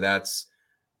right, whether that's,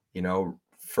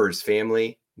 for his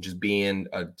family, just being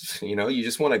you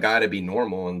just want a guy to be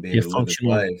normal and be able to live his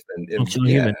life and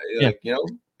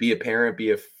be a parent,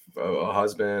 be a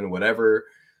husband, whatever.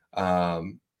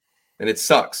 And it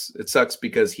sucks. It sucks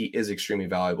because he is extremely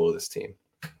valuable to this team.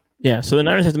 Yeah. So the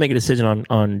Niners have to make a decision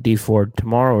on Dee Ford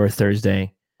tomorrow or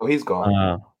Thursday. Oh, he's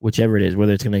gone. Whichever it is,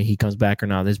 whether he comes back or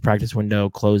not. His practice window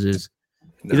closes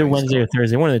either Wednesday or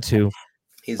Thursday, one of the two.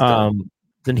 He's done.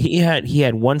 Then he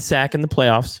had 1 sack in the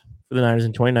playoffs for the Niners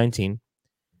in 2019.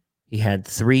 He had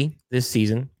 3 this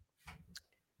season,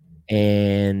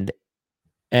 and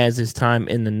as his time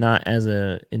in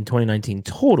 2019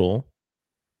 total,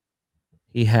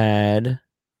 he had.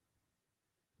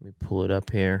 Let me pull it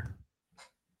up here.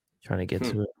 Trying to get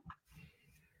to it.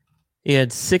 He had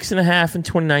 6.5 in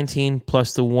 2019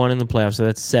 plus the 1 in the playoffs, so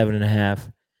that's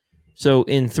 7.5. So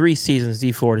in 3 seasons,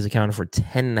 Dee Ford has accounted for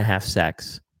 10.5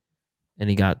 sacks, and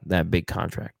he got that big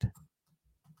contract.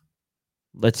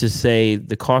 let's just say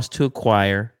the cost to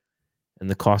acquire and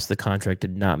the cost of the contract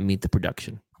did not meet the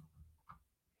production.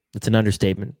 It's an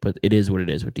understatement, but it is what it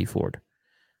is with D Ford.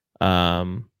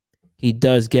 He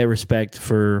does get credit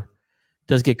for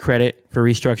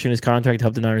restructuring his contract to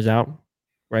help the Niners out,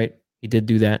 right? He did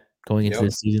do that going into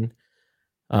this season.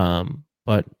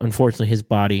 But unfortunately, his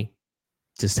body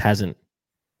just hasn't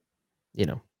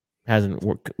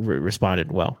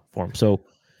responded well for him. So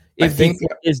if D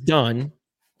Ford is done,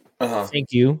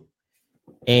 thank you.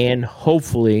 And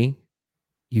hopefully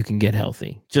you can get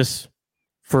healthy just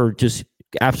for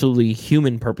absolutely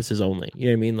human purposes only. You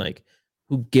know what I mean? Like,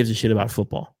 who gives a shit about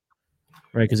football,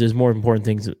 right? Because there's more important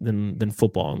things than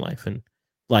football in life. And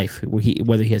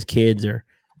whether he has kids or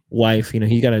wife,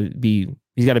 he's got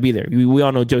to be there. We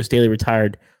all know Joe Staley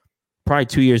retired probably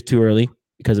 2 years too early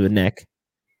because of a neck.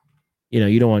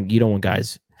 You don't want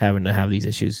guys having to have these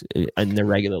issues in their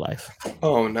regular life.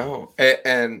 Oh no,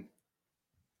 and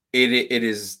it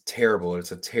is terrible.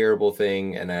 It's a terrible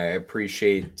thing, and I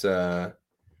appreciate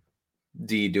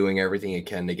D doing everything he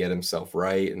can to get himself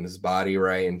right and his body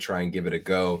right and try and give it a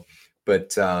go.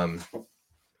 But I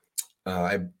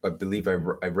believe I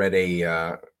read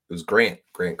it was Grant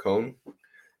Cohn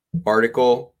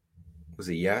article. Was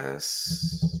it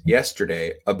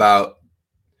yesterday about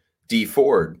D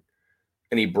Ford,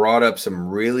 and he brought up some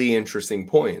really interesting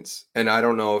points. And I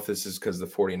don't know if this is because the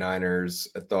 49ers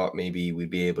thought maybe we'd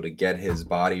be able to get his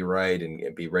body right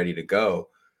and be ready to go.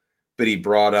 But he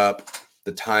brought up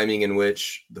the timing in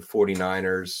which the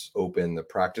 49ers opened the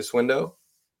practice window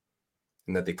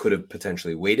and that they could have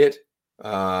potentially waited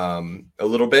a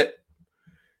little bit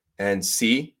and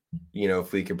see,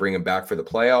 if we could bring him back for the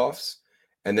playoffs.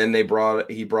 And then he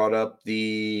brought up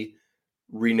the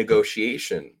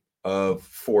renegotiation of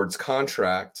Ford's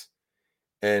contract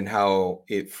and how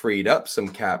it freed up some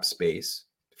cap space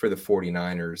for the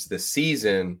 49ers this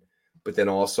season, but then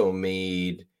also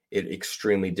made it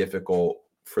extremely difficult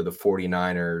for the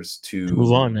 49ers to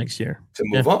move on next year. To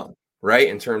move on, right?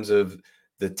 In terms of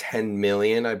the $10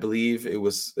 million, I believe it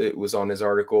was on his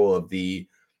article, of the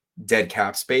dead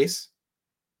cap space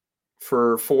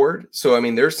for Ford. So, I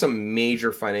mean, there's some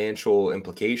major financial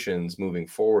implications moving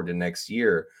forward to next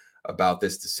year about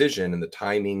this decision and the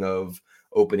timing of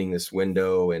opening this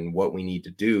window and what we need to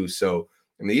do. So,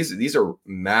 I mean, these are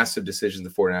massive decisions the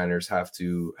 49ers have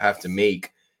to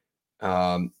make.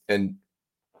 And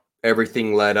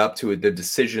everything led up to it. The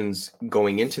decisions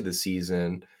going into the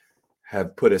season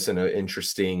have put us in an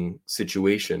interesting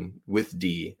situation with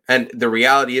D. And the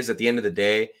reality is, at the end of the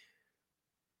day,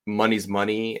 money's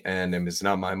money, and it's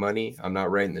not my money. I'm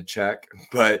not writing the check,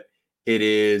 but it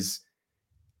is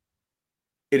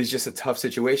just a tough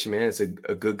situation, man. It's a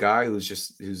good guy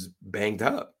who's banged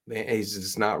up, man. He's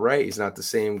just not right. He's not the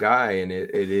same guy. And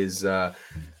it is a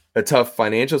tough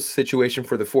financial situation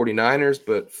for the 49ers,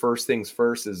 but first things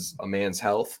first is a man's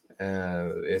health.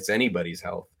 It's anybody's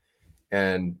health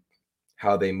and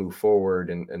how they move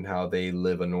forward and how they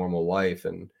live a normal life.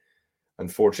 And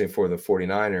unfortunately for the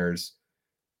 49ers,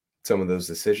 some of those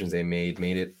decisions they made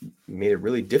it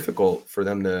really difficult for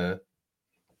them to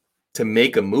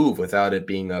make a move without it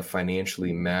being a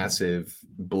financially massive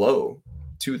blow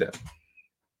to them.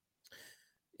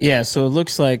 Yeah, so it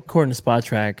looks like, according to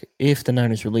SpotTrack, if the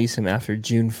Niners release him after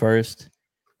June 1st,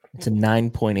 it's a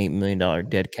 $9.8 million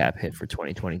dead cap hit for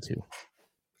 2022.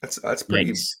 That's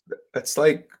pretty. Yikes. That's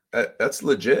like that's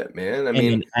legit, man. I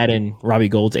mean, add in Robbie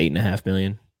Gould's $8.5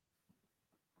 million.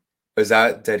 Is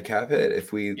that dead cap hit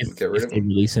if we get rid of him?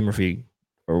 Release him,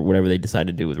 or whatever they decide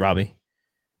to do with Robbie.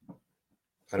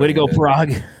 Way to go,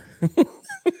 Prague. But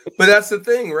that's the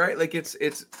thing, right? Like it's.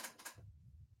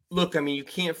 Look, I mean, you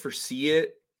can't foresee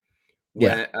it. When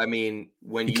you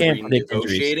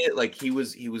renegotiate it, like he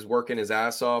was working his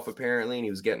ass off apparently, and he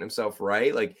was getting himself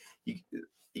right. Like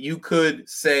you could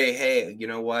say, hey, you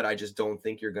know what? I just don't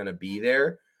think you're going to be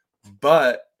there.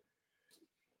 But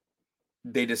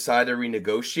they decide to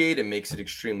renegotiate. It makes it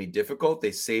extremely difficult.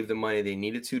 They save the money they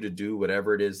needed to do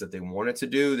whatever it is that they wanted to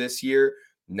do this year.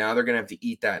 Now they're going to have to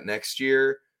eat that next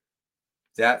year.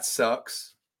 That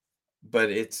sucks, but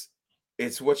it's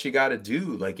what you got to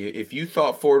do. Like if you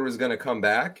thought Ford was going to come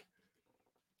back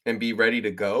and be ready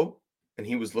to go, and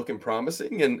he was looking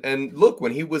promising, and look,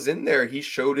 when he was in there, he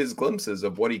showed his glimpses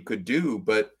of what he could do.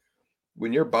 But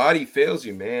when your body fails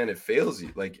you, man, it fails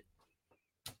you. Like,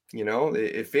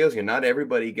 it fails you. Not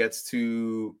everybody gets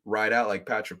to ride out like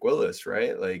Patrick Willis,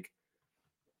 right? Like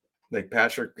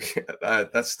Patrick,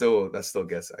 that's still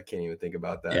guess. I can't even think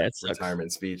about that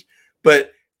retirement speech.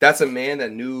 But that's a man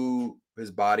that knew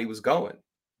his body was going.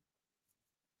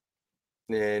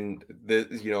 And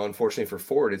unfortunately for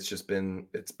Ford, it's been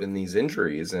these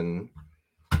injuries, and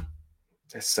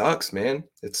it sucks, man.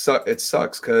 It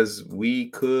sucks because we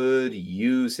could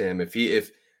use him if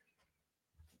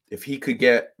he could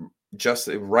get just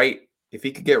right. If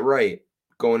he could get right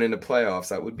going into playoffs,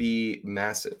 that would be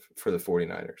massive for the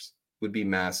 49ers. Would be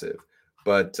massive.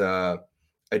 But I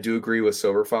do agree with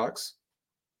Silver Fox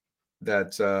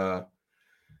that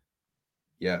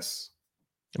yes.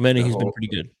 Manny, he's been pretty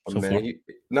good so far.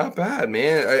 Not bad,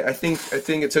 man. I think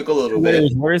it took a little What bit. it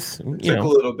was worth, It took a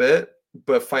little bit,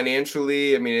 but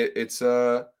financially, I mean, it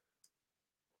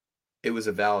was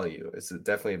a value. It's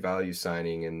definitely a value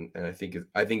signing, and I think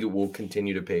it will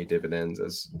continue to pay dividends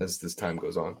as this time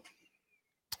goes on.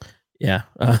 Yeah,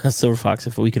 Silver Fox.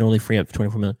 If we can only free up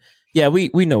 24 million, yeah, we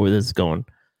know where this is going.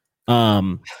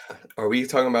 Are we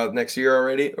talking about next year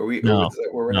already? Are we? No,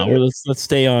 let's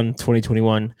stay on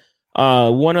 2021.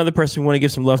 One other person we want to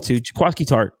give some love to, Jaquiski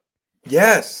Tartt.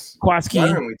 Yes. Jaquiski. Why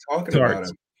aren't we talking about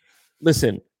him?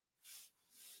 Listen,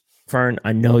 Fern,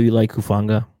 I know you like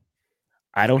Hufanga.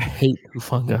 I don't hate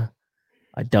Hufanga.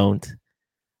 I don't.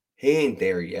 He ain't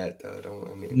there yet,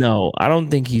 though. No, I don't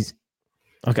think he's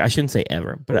okay. I shouldn't say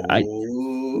ever, but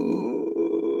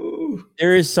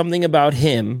there is something about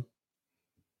him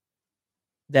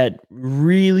that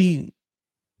really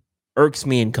irks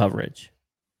me in coverage.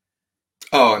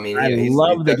 Oh, I mean, I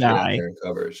love the guy.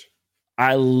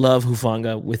 I love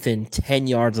Hufanga within 10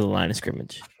 yards of the line of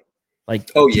scrimmage. Like,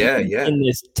 in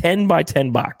this 10 by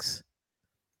 10 box.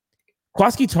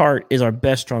 Jaquiski Tartt is our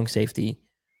best strong safety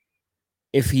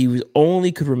if he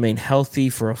only could remain healthy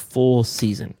for a full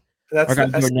season. Our guy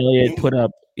Jordan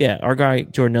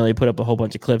Elliott put up a whole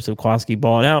bunch of clips of Jaquiski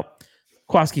balling out.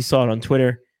 Jaquiski saw it on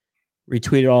Twitter,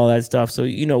 retweeted all that stuff. So,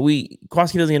 Jaquiski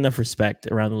doesn't get enough respect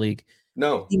around the league.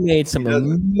 No. He made some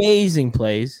amazing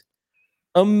plays,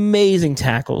 amazing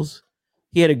tackles.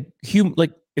 He had a huge,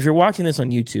 if you're watching this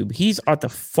on YouTube, he's at the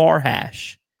far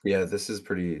hash. Yeah, this is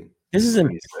pretty. This is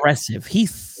impressive. We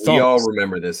all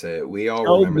remember this hit. We all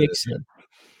remember this hit.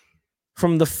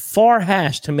 From the far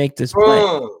hash to make this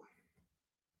play.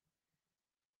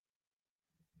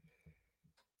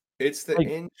 It's the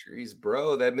injuries,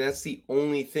 bro. That's the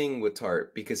only thing with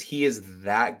Tartt because he is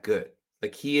that good.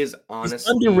 Like, he is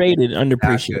honestly underrated,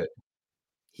 underappreciated.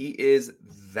 He is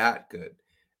that good.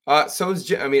 So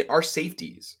is our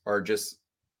safeties are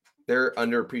they're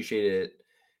underappreciated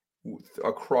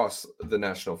across the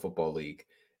National Football League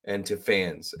and to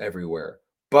fans everywhere.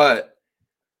 But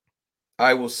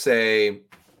I will say,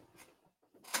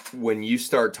 when you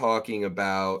start talking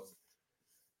about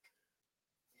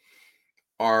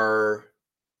our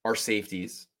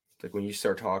safeties, like when you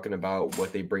start talking about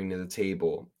what they bring to the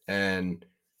table, and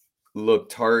look,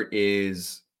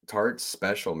 Tartt's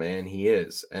special, man. He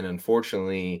is. And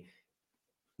unfortunately,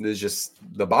 there's just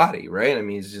the body, right? I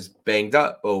mean, he's just banged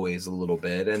up always a little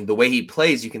bit. And the way he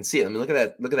plays, you can see it. I mean, look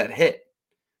at that hit.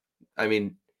 I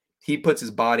mean, he puts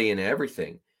his body in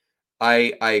everything.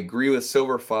 I agree with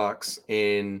Silver Fox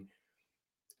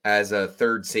as a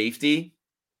third safety,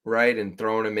 right? And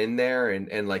throwing him in there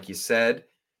and like you said,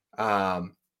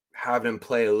 having him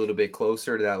play a little bit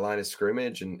closer to that line of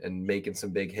scrimmage and making some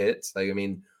big hits. Like, I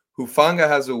mean, Hufanga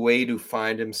has a way to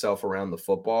find himself around the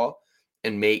football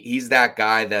and he's that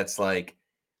guy that's like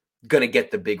going to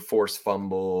get the big force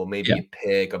fumble, maybe a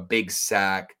pick, a big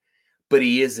sack, but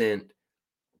he isn't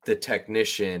the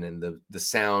technician and the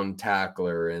sound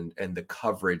tackler and the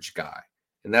coverage guy.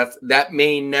 And that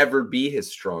may never be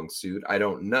his strong suit. I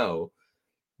don't know,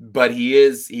 but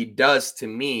he does to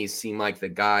me seem like the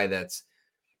guy that's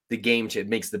the game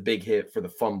makes the big hit for the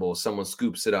fumble. Someone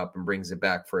scoops it up and brings it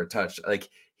back for a touch. Like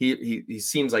he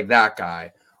seems like that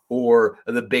guy, or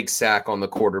the big sack on the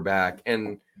quarterback.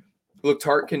 And look,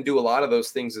 Tartt can do a lot of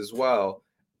those things as well.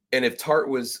 And if Tartt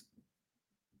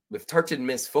didn't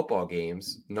miss football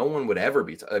games, no one would ever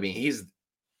be. I mean,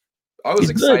 I was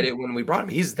excited when we brought him.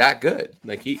 He's that good.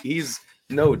 Like he's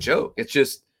no joke. It's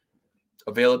just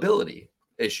availability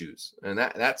issues, and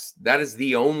that is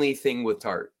the only thing with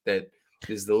Tartt that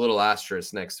is the little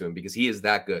asterisk next to him because he is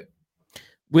that good.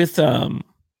 With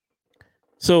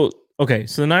so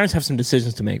the Niners have some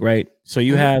decisions to make, right? So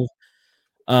you have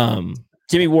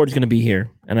Jimmy Ward's going to be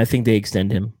here, and I think they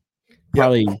extend him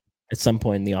probably at some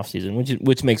point in the offseason,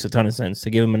 which makes a ton of sense to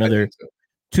give him another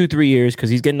 2-3 years because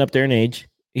he's getting up there in age.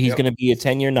 He's going to be a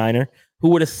 10-year Niner. Who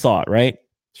would have thought, right?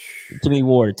 Jimmy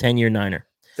Ward, a 10-year Niner.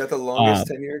 Is that the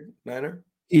longest 10-year Niner?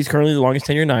 He's currently the longest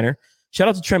 10-year Niner. Shout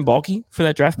out to Trent Baalke for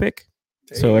that draft pick.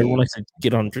 Dang. So everyone likes to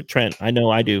get on Trent. I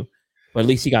know I do. But at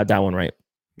least he got that one right.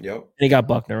 Yep. And he got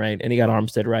Buckner right. And he got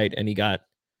Armstead right. And he got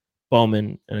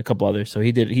Bowman and a couple others. So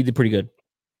he did pretty good.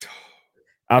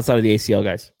 outside of the ACL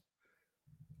guys.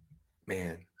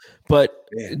 Man. But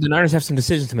Yeah. the Niners have some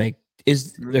decisions to make.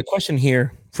 Is the question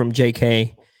here from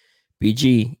JK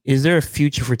BG, is there a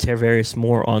future for Tarvarius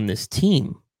Moore on this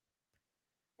team?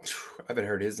 I haven't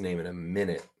heard his name in a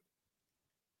minute.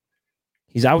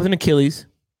 He's out with an Achilles.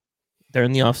 They're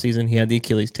in the offseason. He had the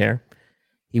Achilles tear.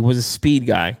 He was a speed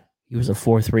guy. He was a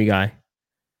 4.3 guy.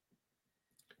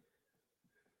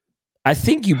 I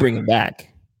think you bring him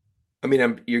back. I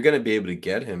mean, you're going to be able to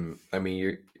get him. I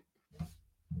mean,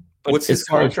 But what's his as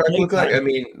far as contract playing look like? time, I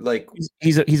mean, like,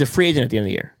 he's a free agent at the end of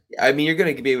the year. I mean, you're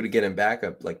going to be able to get him back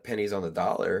up like pennies on the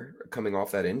dollar coming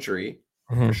off that injury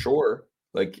for sure.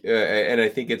 Like, and I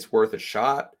think it's worth a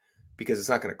shot because it's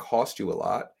not going to cost you a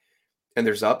lot, and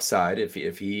there's upside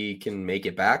if he can make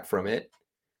it back from it.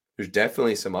 There's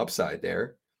definitely some upside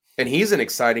there, and he's an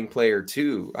exciting player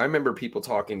too. I remember people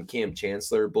talking Cam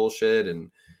Chancellor bullshit, and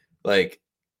like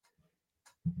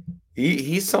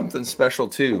he's something special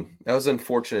too. That was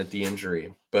unfortunate, the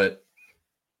injury, but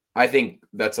I think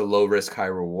that's a low risk, high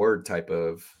reward type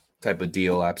of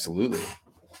deal. Absolutely.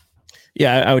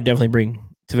 Yeah, I would definitely bring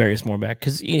Tarvarius Moore back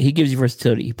because he gives you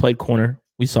versatility. He played corner.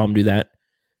 We saw him do that.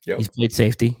 Yep. He's played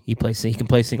safety. He can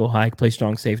play single high, play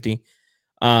strong safety.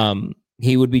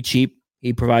 He would be cheap.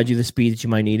 He provides you the speed that you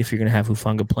might need if you're going to have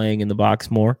Hufanga playing in the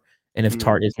box more, and if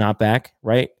Tart is not back,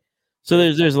 right? So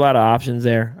there's a lot of options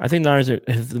there. I think the Niners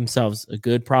have themselves a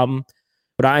good problem,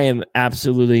 but I am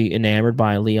absolutely enamored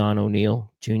by Leon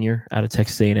O'Neal Jr. out of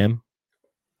Texas A&M.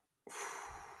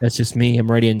 That's just me. I'm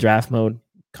already in draft mode,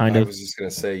 kind of. I was just gonna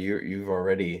say you've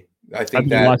already. I I've think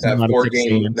been watching a lot of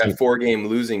that 4-game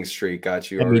losing streak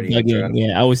got you already.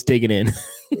 Yeah, I was digging in.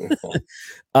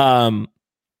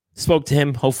 Spoke to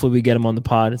him. Hopefully, we get him on the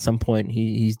pod at some point.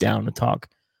 He's down to talk.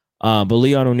 But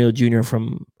Leon O'Neal Jr.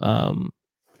 from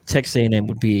Texas A&M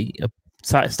would be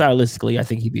stylistically, I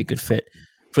think he'd be a good fit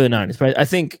for the Niners. But I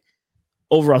think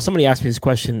overall, somebody asked me this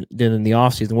question in the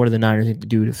offseason: what do the Niners need to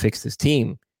do to fix this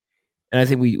team? And I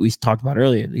think we talked about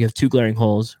earlier. You have two glaring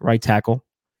holes: right tackle,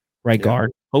 right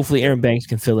guard. Hopefully, Aaron Banks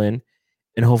can fill in,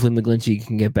 and hopefully McGlinchey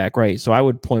can get back right. So I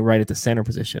would point right at the center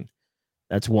position.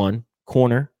 That's one.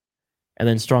 Corner, and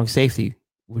then strong safety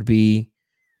would be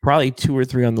probably 2 or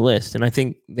 3 on the list. And I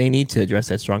think they need to address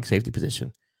that strong safety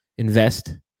position.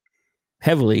 Invest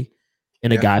heavily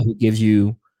in a guy who gives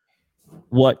you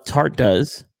what Tart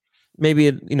does,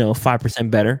 maybe 5%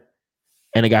 better,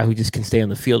 and a guy who just can stay on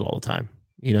the field all the time.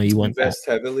 You want invest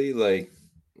heavily, like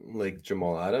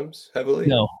Jamal Adams heavily.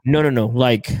 No.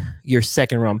 Like your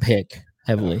second round pick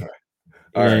heavily.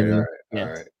 All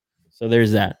right. So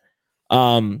there's that.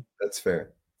 That's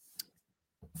fair.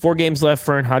 4 games left,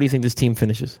 Fern. How do you think this team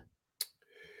finishes?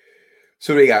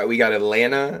 So we got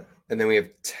Atlanta, and then we have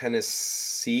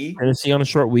Tennessee. Tennessee on a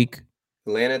short week.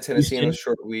 Atlanta, Tennessee on a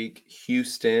short week.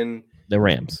 Houston. The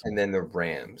Rams. And then the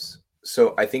Rams.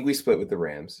 So I think we split with the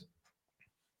Rams.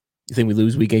 You think we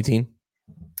lose week 18?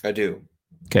 I do.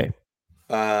 Okay.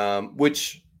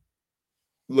 Which,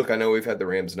 look, I know we've had the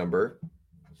Rams number.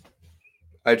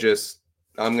 I'm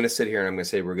going to sit here and I'm going to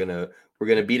say we're going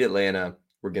to beat Atlanta.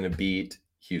 We're going to beat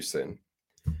Houston.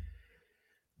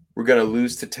 We're going to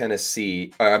lose to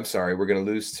Tennessee. I'm sorry. We're going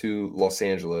to lose to Los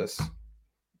Angeles.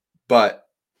 But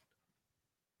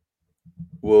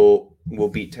we'll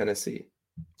beat Tennessee.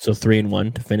 So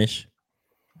 3-1 to finish.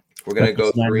 We're going to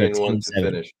go 3-1 to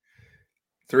finish.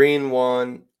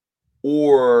 3-1,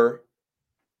 or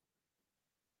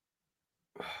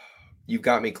you've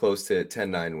got me close to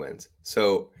 10-9 wins.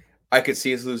 So I could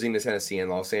see us losing to Tennessee and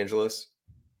Los Angeles.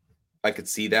 I could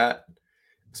see that,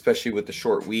 especially with the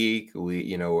short week.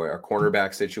 Our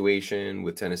cornerback situation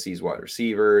with Tennessee's wide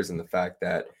receivers and the fact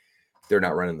that they're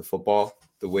not running the football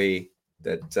the way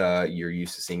that you're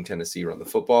used to seeing Tennessee run the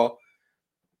football.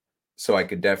 So I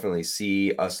could definitely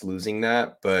see us losing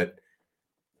that, but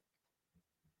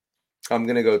I'm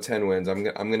going to go 10 wins. I'm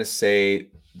going to say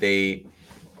they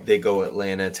go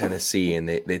Atlanta, Tennessee, and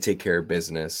they take care of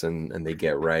business and they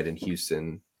get right, and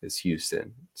Houston is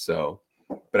Houston. So,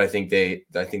 but I think they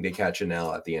catch an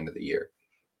L at the end of the year.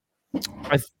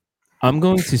 I'm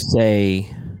going to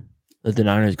say that the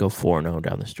Niners go 4-0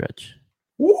 down the stretch.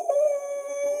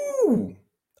 Woo!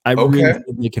 I really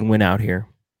think they can win out here.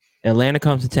 Atlanta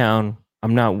comes to town. We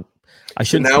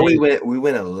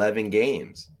win 11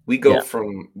 games. We go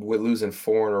from losing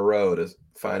 4 in a row to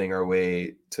finding our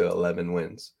way to 11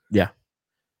 wins. Yeah,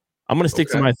 I'm gonna stick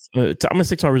to my. I'm gonna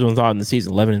stick to my original thought in the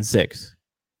season. 11-6.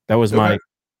 That was my.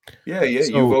 Yeah. So,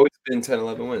 you've always been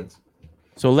 10-11 wins.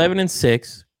 So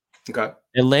 11-6. Okay.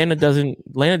 Atlanta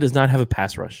does not have a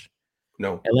pass rush.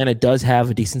 No. Atlanta does have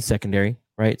a decent secondary,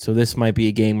 right? So this might be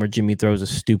a game where Jimmy throws a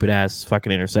stupid ass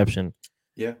fucking interception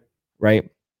Yeah. Right.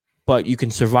 But you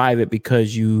can survive it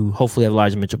because you hopefully have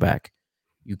Elijah Mitchell back.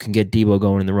 You can get Debo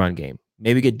going in the run game.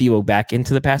 Maybe get Debo back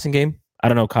into the passing game. I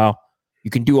don't know, Kyle.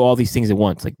 You can do all these things at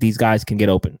once. Like these guys can get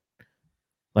open.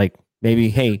 Like maybe,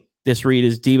 hey, this read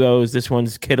is Debo's, this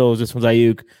one's Kittle's, this one's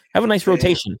Ayuk. Have a nice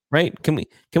rotation, right? Can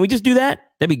we just do that?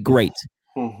 That'd be great.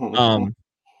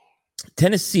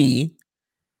 Tennessee,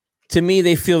 to me,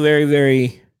 they feel very,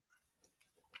 very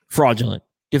fraudulent.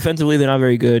 Defensively, they're not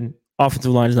very good.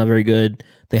 Offensive line is not very good.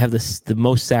 They have the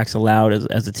most sacks allowed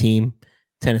as a team.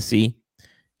 Tennessee.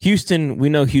 Houston, we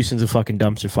know Houston's a fucking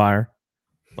dumpster fire.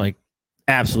 Like,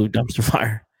 absolute dumpster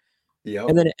fire. Yep.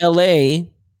 And then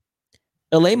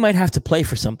LA might have to play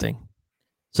for something.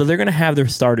 So they're going to have their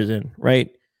starters in, right?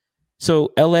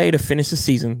 So LA to finish the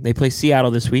season, they play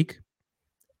Seattle this week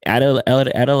at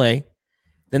LA.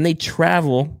 Then they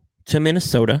travel to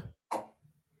Minnesota.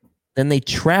 Then they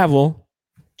travel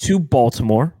to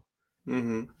Baltimore.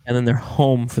 Mm-hmm. And then they're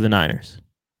home for the Niners.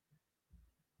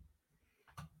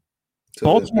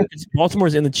 So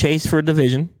Baltimore's in the chase for a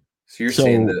division. So you're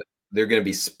saying that they're going to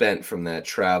be spent from that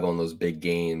travel and those big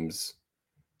games.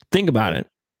 Think about it.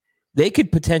 They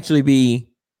could potentially be.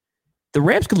 The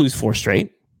Rams could lose 4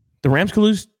 straight. The Rams could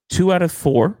lose 2 out of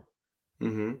 4.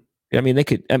 Mm-hmm. I mean, they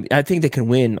could. I think they can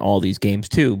win all these games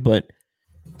too. But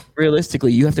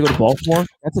realistically, you have to go to Baltimore.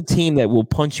 That's a team that will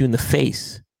punch you in the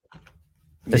face.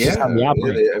 That's just how they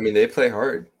operate. They play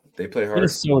hard. They play hard.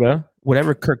 Minnesota,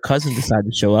 whatever Kirk Cousins decided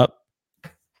to show up.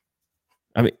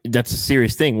 I mean, that's a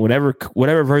serious thing.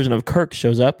 Whatever version of Kirk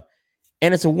shows up,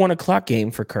 and it's a 1:00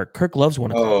 game for Kirk. Kirk loves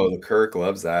 1:00. Oh, Kirk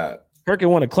loves that. Kirk at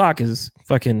 1:00 is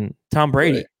fucking Tom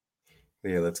Brady.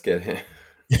 Right. Yeah, let's get him.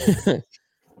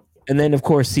 And then, of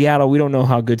course, Seattle. We don't know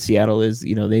how good Seattle is.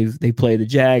 You know, they play the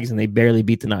Jags and they barely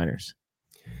beat the Niners.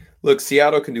 Look,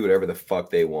 Seattle can do whatever the fuck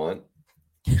they want,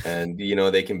 and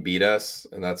they can beat us,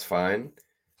 and that's fine.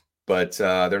 But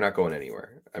they're not going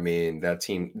anywhere. I mean, that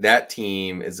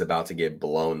team is about to get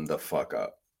blown the fuck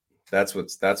up. That's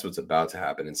what's about to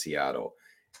happen in Seattle.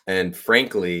 And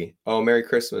frankly, Merry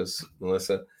Christmas,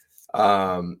 Melissa.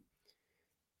 I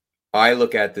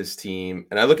look at this team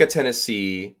and I look at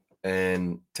Tennessee,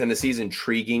 and Tennessee's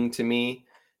intriguing to me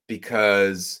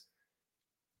because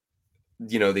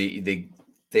they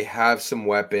have some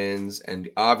weapons, and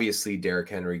obviously Derrick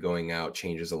Henry going out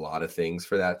changes a lot of things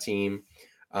for that team.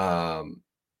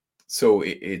 So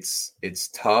it's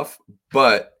tough,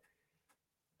 but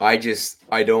I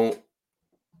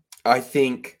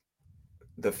think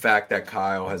the fact that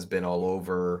Kyle has been all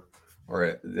over,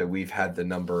 or that we've had the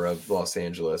number of Los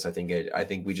Angeles, I think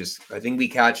we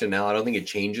catch it now. I don't think it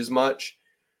changes much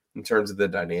in terms of the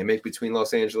dynamic between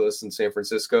Los Angeles and San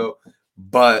Francisco,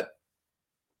 but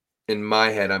in my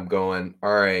head, I'm going,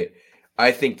 all right,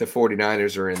 I think the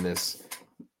 49ers are in this.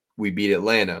 We beat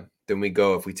Atlanta. Then we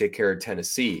go, if we take care of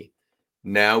Tennessee,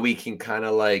 now we can kind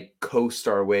of like coast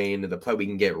our way into the play. We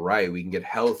can get right. We can get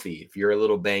healthy. If you're a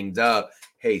little banged up,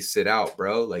 hey, sit out,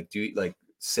 bro.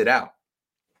 Sit out.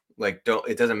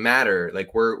 It doesn't matter.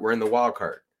 Like we're in the wild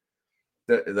card.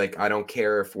 I don't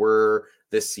care if we're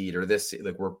this seed or this seed.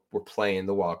 Like we're playing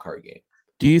the wild card game.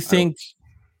 Do you think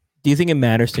it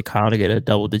matters to Kyle to get a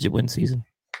double-digit win season?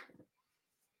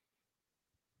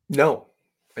 No,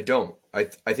 I don't.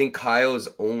 I think Kyle is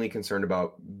only concerned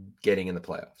about getting in the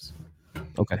playoffs.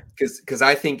 Okay. Because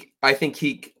I think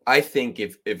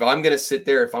if I'm gonna sit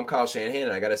there, if I'm Kyle Shanahan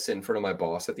and I gotta sit in front of my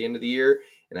boss at the end of the year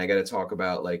and I gotta talk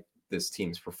about like this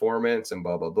team's performance and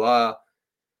blah blah blah,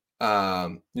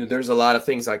 there's a lot of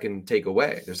things I can take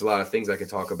away. There's a lot of things I could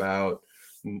talk about.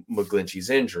 McGlinchey's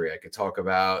injury. I could talk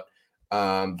about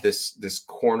this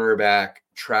cornerback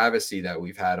travesty that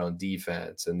we've had on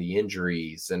defense and the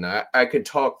injuries. And I could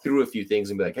talk through a few things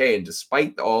and be like, hey, and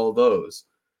despite all those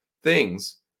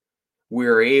things,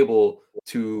 we're able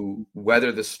to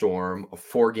weather the storm, a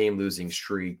 4-game losing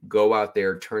streak, go out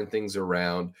there, turn things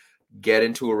around, get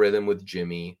into a rhythm with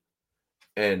Jimmy,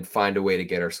 and find a way to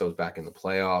get ourselves back in the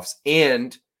playoffs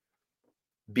and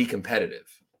be competitive.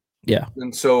 Yeah.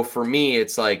 And so for me,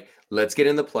 it's like, let's get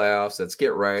in the playoffs. Let's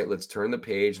get right. Let's turn the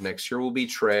page. Next year will be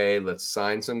Trey. Let's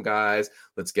sign some guys.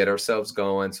 Let's get ourselves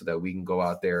going so that we can go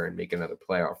out there and make another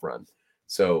playoff run.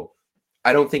 So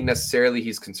I don't think necessarily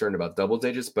he's concerned about double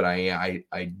digits, but I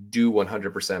do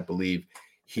 100% believe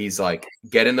he's like,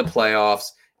 get in the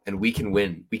playoffs and we can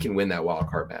win. We can win that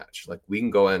wild card match. Like we can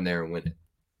go in there and win it.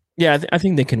 Yeah, I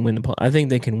think they can win I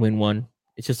think they can win one.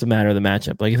 It's just a matter of the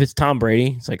matchup. Like if it's Tom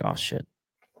Brady, it's like, oh shit.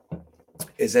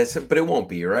 But it won't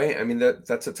be, right? I mean,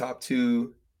 that's a top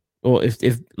 2. Well,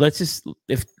 let's just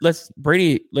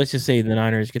say the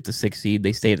Niners get the 6th seed,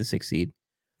 they stay at the 6th seed.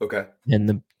 Okay.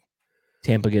 And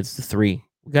Tampa gets the 3.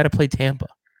 We got to play Tampa.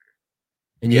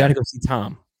 And you Yeah. got to go see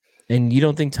Tom. And you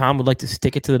don't think Tom would like to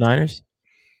stick it to the Niners?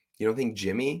 You don't think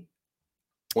Jimmy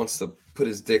wants to put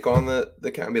his dick on the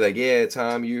count and be like, yeah,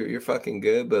 Tom, you're fucking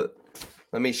good, but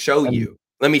let me show you.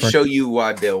 Let me show you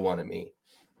why Bill wanted me.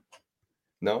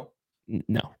 No?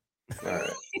 No. All right.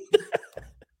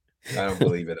 I don't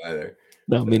believe it either.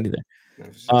 No, me neither.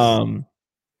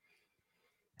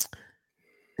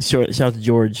 Shout out to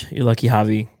George. You're lucky,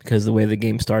 Javi, because the way the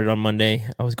game started on Monday,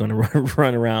 I was going to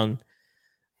run around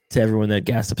to everyone that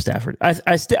gassed up Stafford.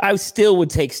 I still would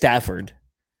take Stafford.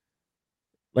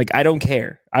 Like, I don't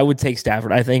care. I would take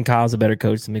Stafford. I think Kyle's a better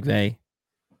coach than McVay,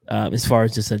 as far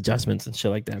as just adjustments and shit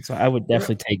like that. So I would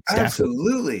definitely take Stafford.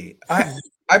 Absolutely.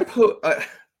 I put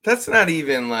that's not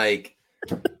even like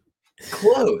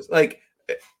close. Like,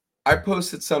 I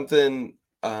posted something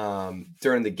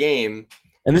during the game.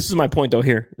 And this is my point, though,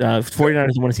 here.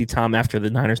 49ers want to see Tom after the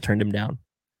Niners turned him down.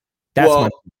 That's my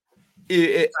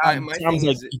point.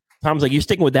 Tom's like, you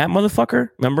sticking with that motherfucker?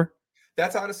 Remember?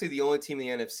 That's honestly the only team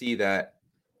in the NFC that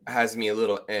has me a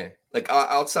little like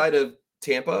outside of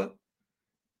Tampa.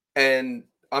 And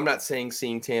I'm not saying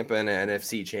seeing Tampa in an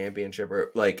NFC championship,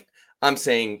 or like, I'm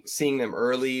saying seeing them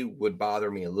early would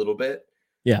bother me a little bit.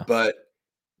 Yeah. But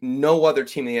no other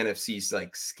team in the NFC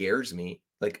like scares me.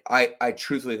 Like, I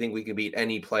truthfully think we could beat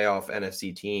any playoff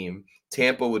NFC team.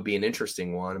 Tampa would be an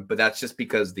interesting one, but that's just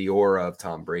because the aura of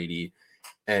Tom Brady,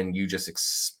 and you just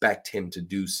expect him to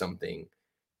do something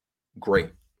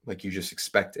great. Like, you just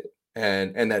expect it.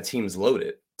 And that team's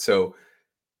loaded. So,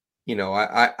 you know,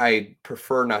 I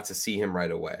prefer not to see him right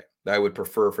away. I would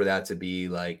prefer for that to be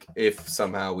like if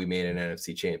somehow we made an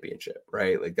NFC championship,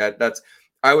 right? Like that's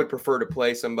I would prefer to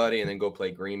play somebody and then go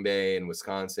play Green Bay and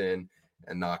Wisconsin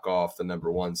and knock off the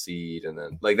number 1 seed. And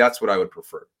then, like, that's what I would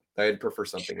prefer. I'd prefer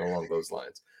something along those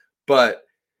lines. But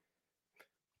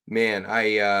man,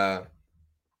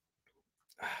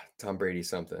 Tom Brady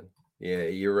something. Yeah,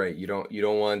 you're right. You don't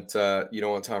want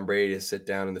Tom Brady to sit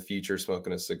down in the future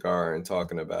smoking a cigar and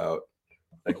talking about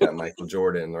like that Michael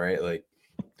Jordan, right? Like,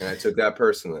 and I took that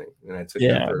personally.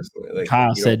 Like,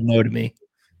 Kyle said no to me.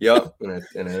 Yep. And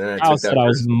then I Kyle took said that I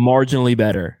was marginally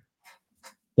better.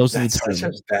 Those are the terms.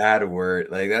 Such a bad word.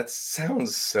 Like, that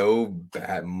sounds so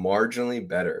bad. Marginally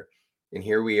better. And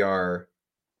here we are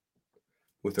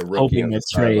with a rookie hoping on that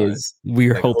Trey is.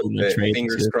 We're like, hoping that Trey.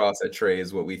 Fingers crossed that Trey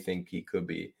is what we think he could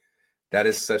be. That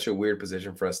is such a weird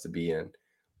position for us to be in.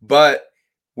 But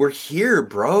we're here,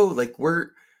 bro. Like,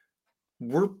 we're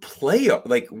playoff.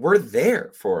 Like, we're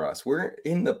there for us. We're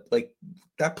in the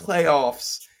that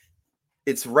playoffs.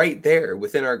 It's right there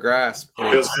within our grasp.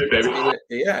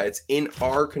 It's in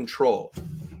our control.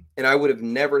 And I would have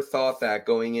never thought that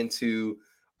going into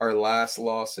our last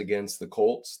loss against the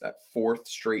Colts, that 4th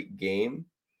straight game.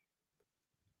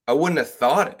 I wouldn't have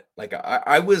thought it. Like,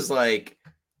 I was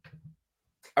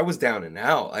down and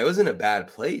out. I was in a bad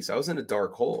place. I was in a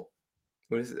dark hole.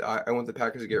 What is it? I want the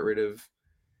Packers to get rid of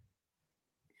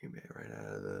right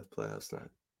out of the playoffs.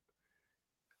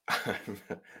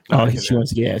 She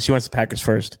wants the Packers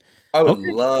first. I would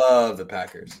love the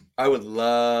Packers. I would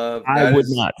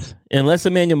not. Unless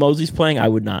Emmanuel Mosley's playing, I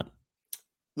would not.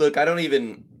 Look, I don't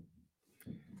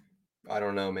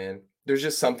know, man. There's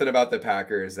just something about the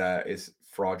Packers that is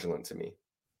fraudulent to me.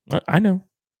 I know.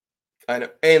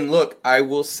 And look, I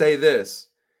will say this.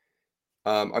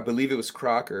 I believe it was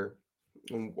Crocker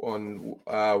on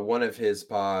one of his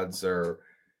pods,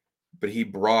 but he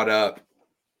brought up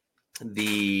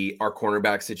our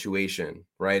cornerback situation,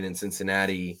 right? In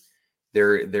Cincinnati,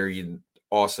 they're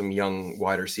awesome young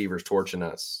wide receivers torching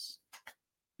us,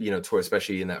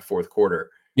 especially in that 4th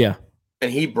quarter. Yeah.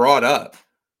 And he brought up,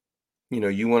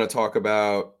 you want to talk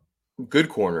about good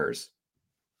corners.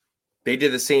 They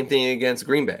did the same thing against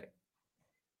Green Bay.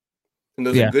 And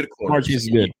those are good corners. March is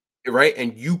good. Right?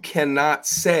 And you cannot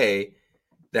say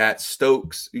that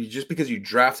Stokes, just because you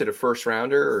drafted a 1st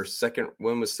rounder or second,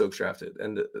 when was Stokes drafted?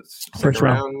 And first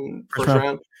round.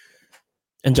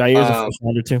 And Jair's a 1st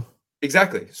rounder too.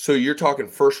 Exactly. So you're talking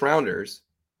 1st rounders,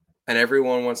 and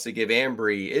everyone wants to give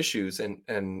Ambry issues.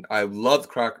 And I loved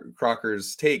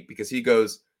Crocker's take because he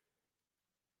goes,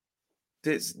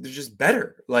 they're just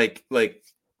better. Like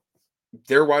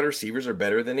their wide receivers are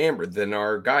better than Ambry, than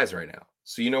our guys right now.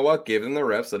 So you know what? Give them the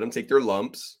reps, let them take their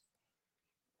lumps,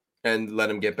 and let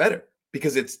them get better.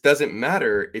 Because it doesn't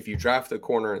matter if you draft a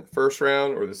corner in the 1st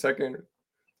round or the 2nd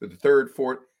or the 3rd,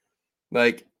 4th.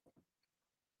 Like,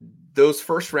 those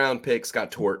 1st round picks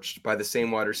got torched by the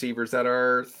same wide receivers that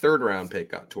our 3rd round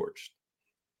pick got torched.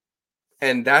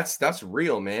 And that's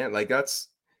real, man. Like, that's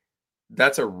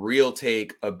a real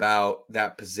take about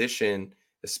that position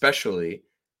especially,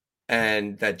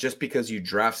 and that just because you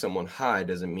draft someone high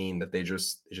doesn't mean that they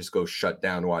just go shut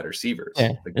down wide receivers.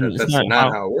 Yeah, Like and it's that's not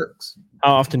not how it works.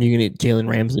 How often are you gonna get Jalen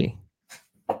Ramsey?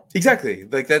 Exactly.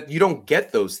 Like that, you don't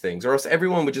get those things, or else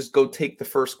everyone would just go take the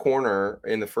first corner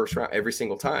in the first round every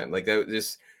single time. Like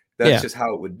that's just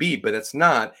how it would be, but that's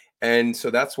not. And so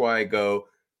that's why I go,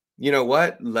 you know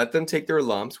what? Let them take their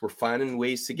lumps. We're finding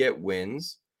ways to get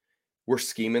wins. We're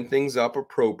scheming things up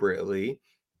appropriately.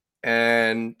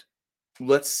 And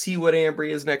let's see what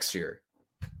Ambry is next year.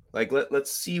 Like,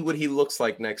 let's see what he looks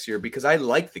like next year, because I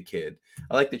like the kid.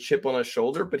 I like the chip on his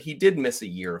shoulder, but he did miss a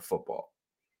year of football.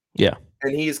 Yeah.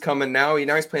 And he's coming now.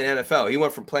 Now he's playing NFL. He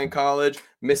went from playing college,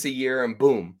 miss a year, and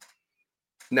boom.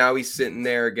 Now he's sitting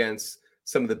there against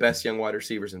some of the best young wide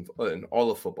receivers in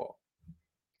all of football.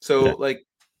 So, like,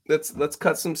 let's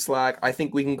cut some slack. I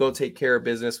think we can go take care of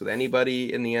business with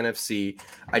anybody in the NFC.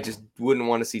 I just wouldn't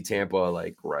want to see Tampa,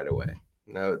 like, right away.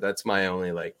 No, that's my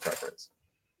only, like, preference.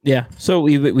 Yeah. So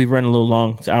we've run a little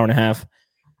long. It's an hour and a half.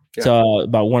 It's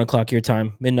about 1 o'clock your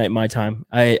time, midnight my time.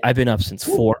 I've been up since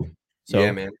 4. So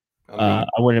yeah, man. I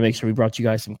wanted to make sure we brought you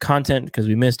guys some content because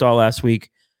we missed all last week.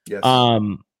 Yes.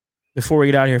 Before we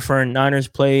get out of here, Fern, Niners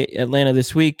play Atlanta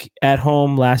this week at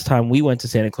home. Last time we went to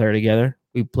Santa Clara together,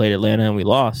 we played Atlanta and we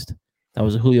lost. That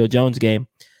was a Julio Jones game.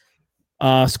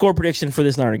 Score prediction for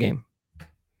this Niner game.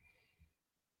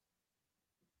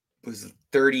 It was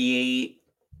 38-20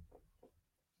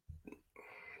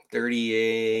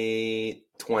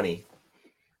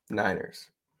 Niners.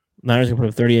 Niners going to put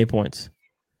up 38 points.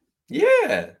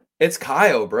 Yeah. It's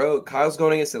Kyle, bro. Kyle's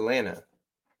going against Atlanta.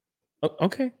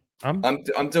 Okay. I'm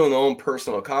doing the own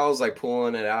personal. Kyle's like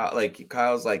pulling it out. Like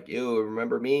Kyle's like, ew,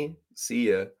 remember me?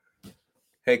 See ya.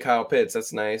 Hey, Kyle Pitts,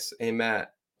 that's nice. Hey,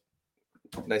 Matt,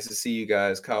 nice to see you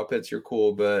guys. Kyle Pitts, you're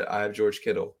cool, but I have George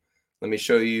Kittle. Let me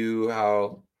show you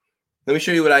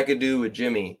what I could do with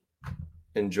Jimmy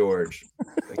and George.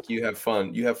 Like, you have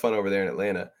fun. You have fun over there in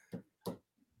Atlanta. I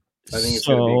think it's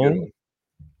gonna be a good one.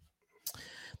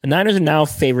 The Niners are now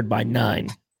favored by 9.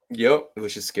 Yep,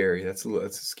 which is scary. That's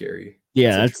scary.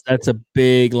 Yeah, that's a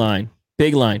big line.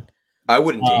 Big line. I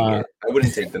wouldn't take it. I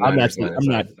wouldn't take the Niners. I'm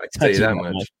not I can tell you that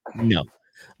much. No.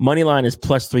 Money line is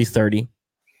plus 330.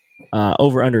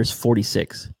 Over under is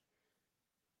 46.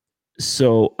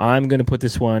 So I'm going to put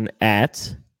this one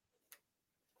at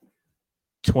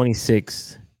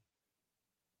 26-10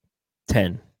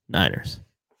 Niners.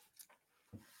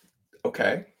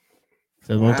 Okay.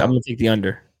 So I'm going to take the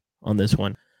under on this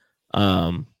one.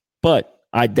 But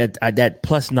that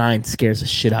plus 9 scares the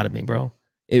shit out of me, bro.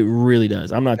 It really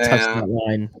does. I'm not touching that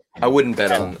line. I wouldn't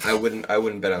bet on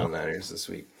the Niners this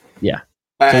week. Yeah.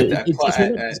 It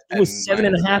was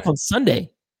 7.5 on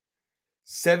Sunday.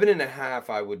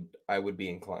 7.5, I would be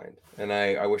inclined, and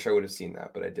I wish I would have seen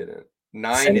that, but I didn't.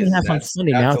 9 7.5 on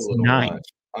Sunday. Now it's 9. Much.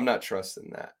 I'm not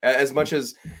trusting that. As much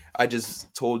as I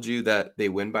just told you that they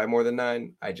win by more than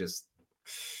 9,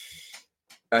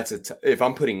 if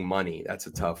I'm putting money, that's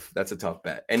a tough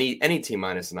bet. Any team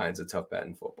minus 9 is a tough bet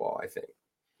in football, I think.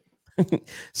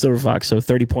 Silver Fox. So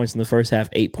 30 points in the first half,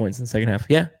 8 points in the second half.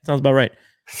 Yeah, sounds about right.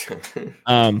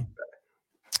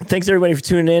 Thanks everybody for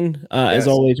tuning in. Yes. As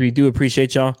always, we do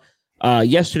appreciate y'all.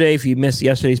 Yesterday, if you missed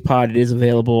yesterday's pod, it is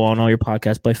available on all your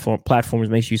podcast platforms.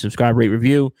 Make sure you subscribe, rate,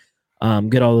 review.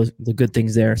 Get all the good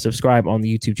things there. Subscribe on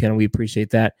the YouTube channel. We appreciate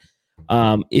that.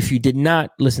 If you did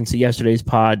not listen to yesterday's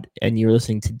pod and you're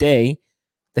listening today,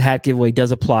 the hat giveaway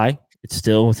does apply. It's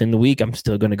still within the week. I'm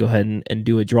still going to go ahead and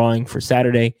do a drawing for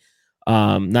Saturday.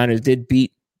 Niners did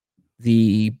beat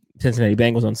the Cincinnati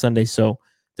Bengals on Sunday, so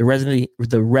the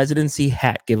residency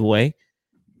hat giveaway,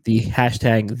 the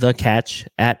hashtag the catch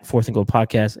at 4th and Goal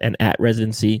Podcast and at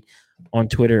residency on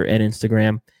Twitter and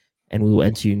Instagram, and we will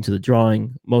enter you into the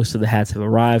drawing. Most of the hats have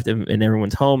arrived in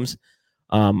everyone's homes.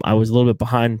 I was a little bit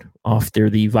behind after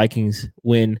the Vikings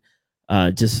win.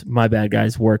 Just my bad,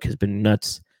 guys. Work has been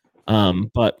nuts.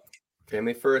 But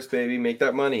family first, baby. Make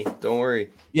that money. Don't worry.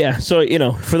 Yeah. So,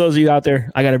 for those of you out there,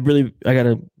 I got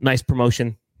a nice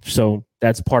promotion. So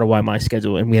that's part of why my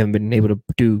schedule, and we haven't been able to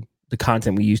do the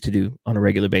content we used to do on a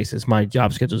regular basis. My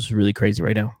job schedule is really crazy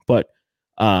right now. But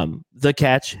the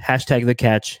catch, hashtag the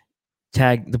catch,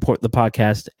 tag the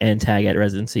podcast and tag at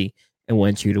residency, and we'll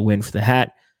enter you to win for the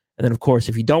hat. And then, of course,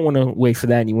 if you don't want to wait for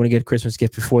that and you want to get a Christmas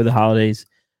gift before the holidays,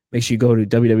 make sure you go to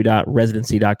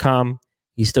www.residency.com.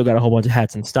 He's still got a whole bunch of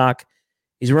hats in stock.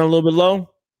 He's running a little bit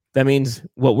low. That means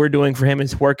what we're doing for him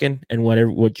is working, and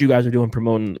what you guys are doing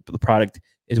promoting the product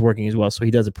is working as well. So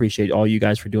he does appreciate all you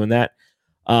guys for doing that.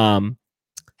 Niners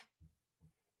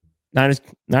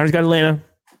got Atlanta.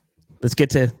 Let's get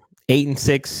to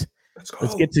 8-6. Let's go.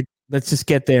 Let's just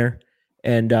get there.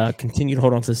 and continue to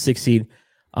hold on to the 6th seed.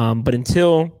 But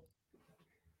until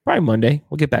probably Monday,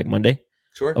 we'll get back Monday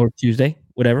Sure. or Tuesday,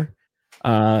 whatever.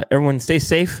 Everyone stay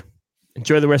safe.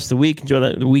 Enjoy the rest of the week. Enjoy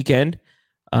the weekend.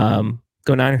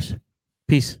 Go Niners.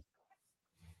 Peace.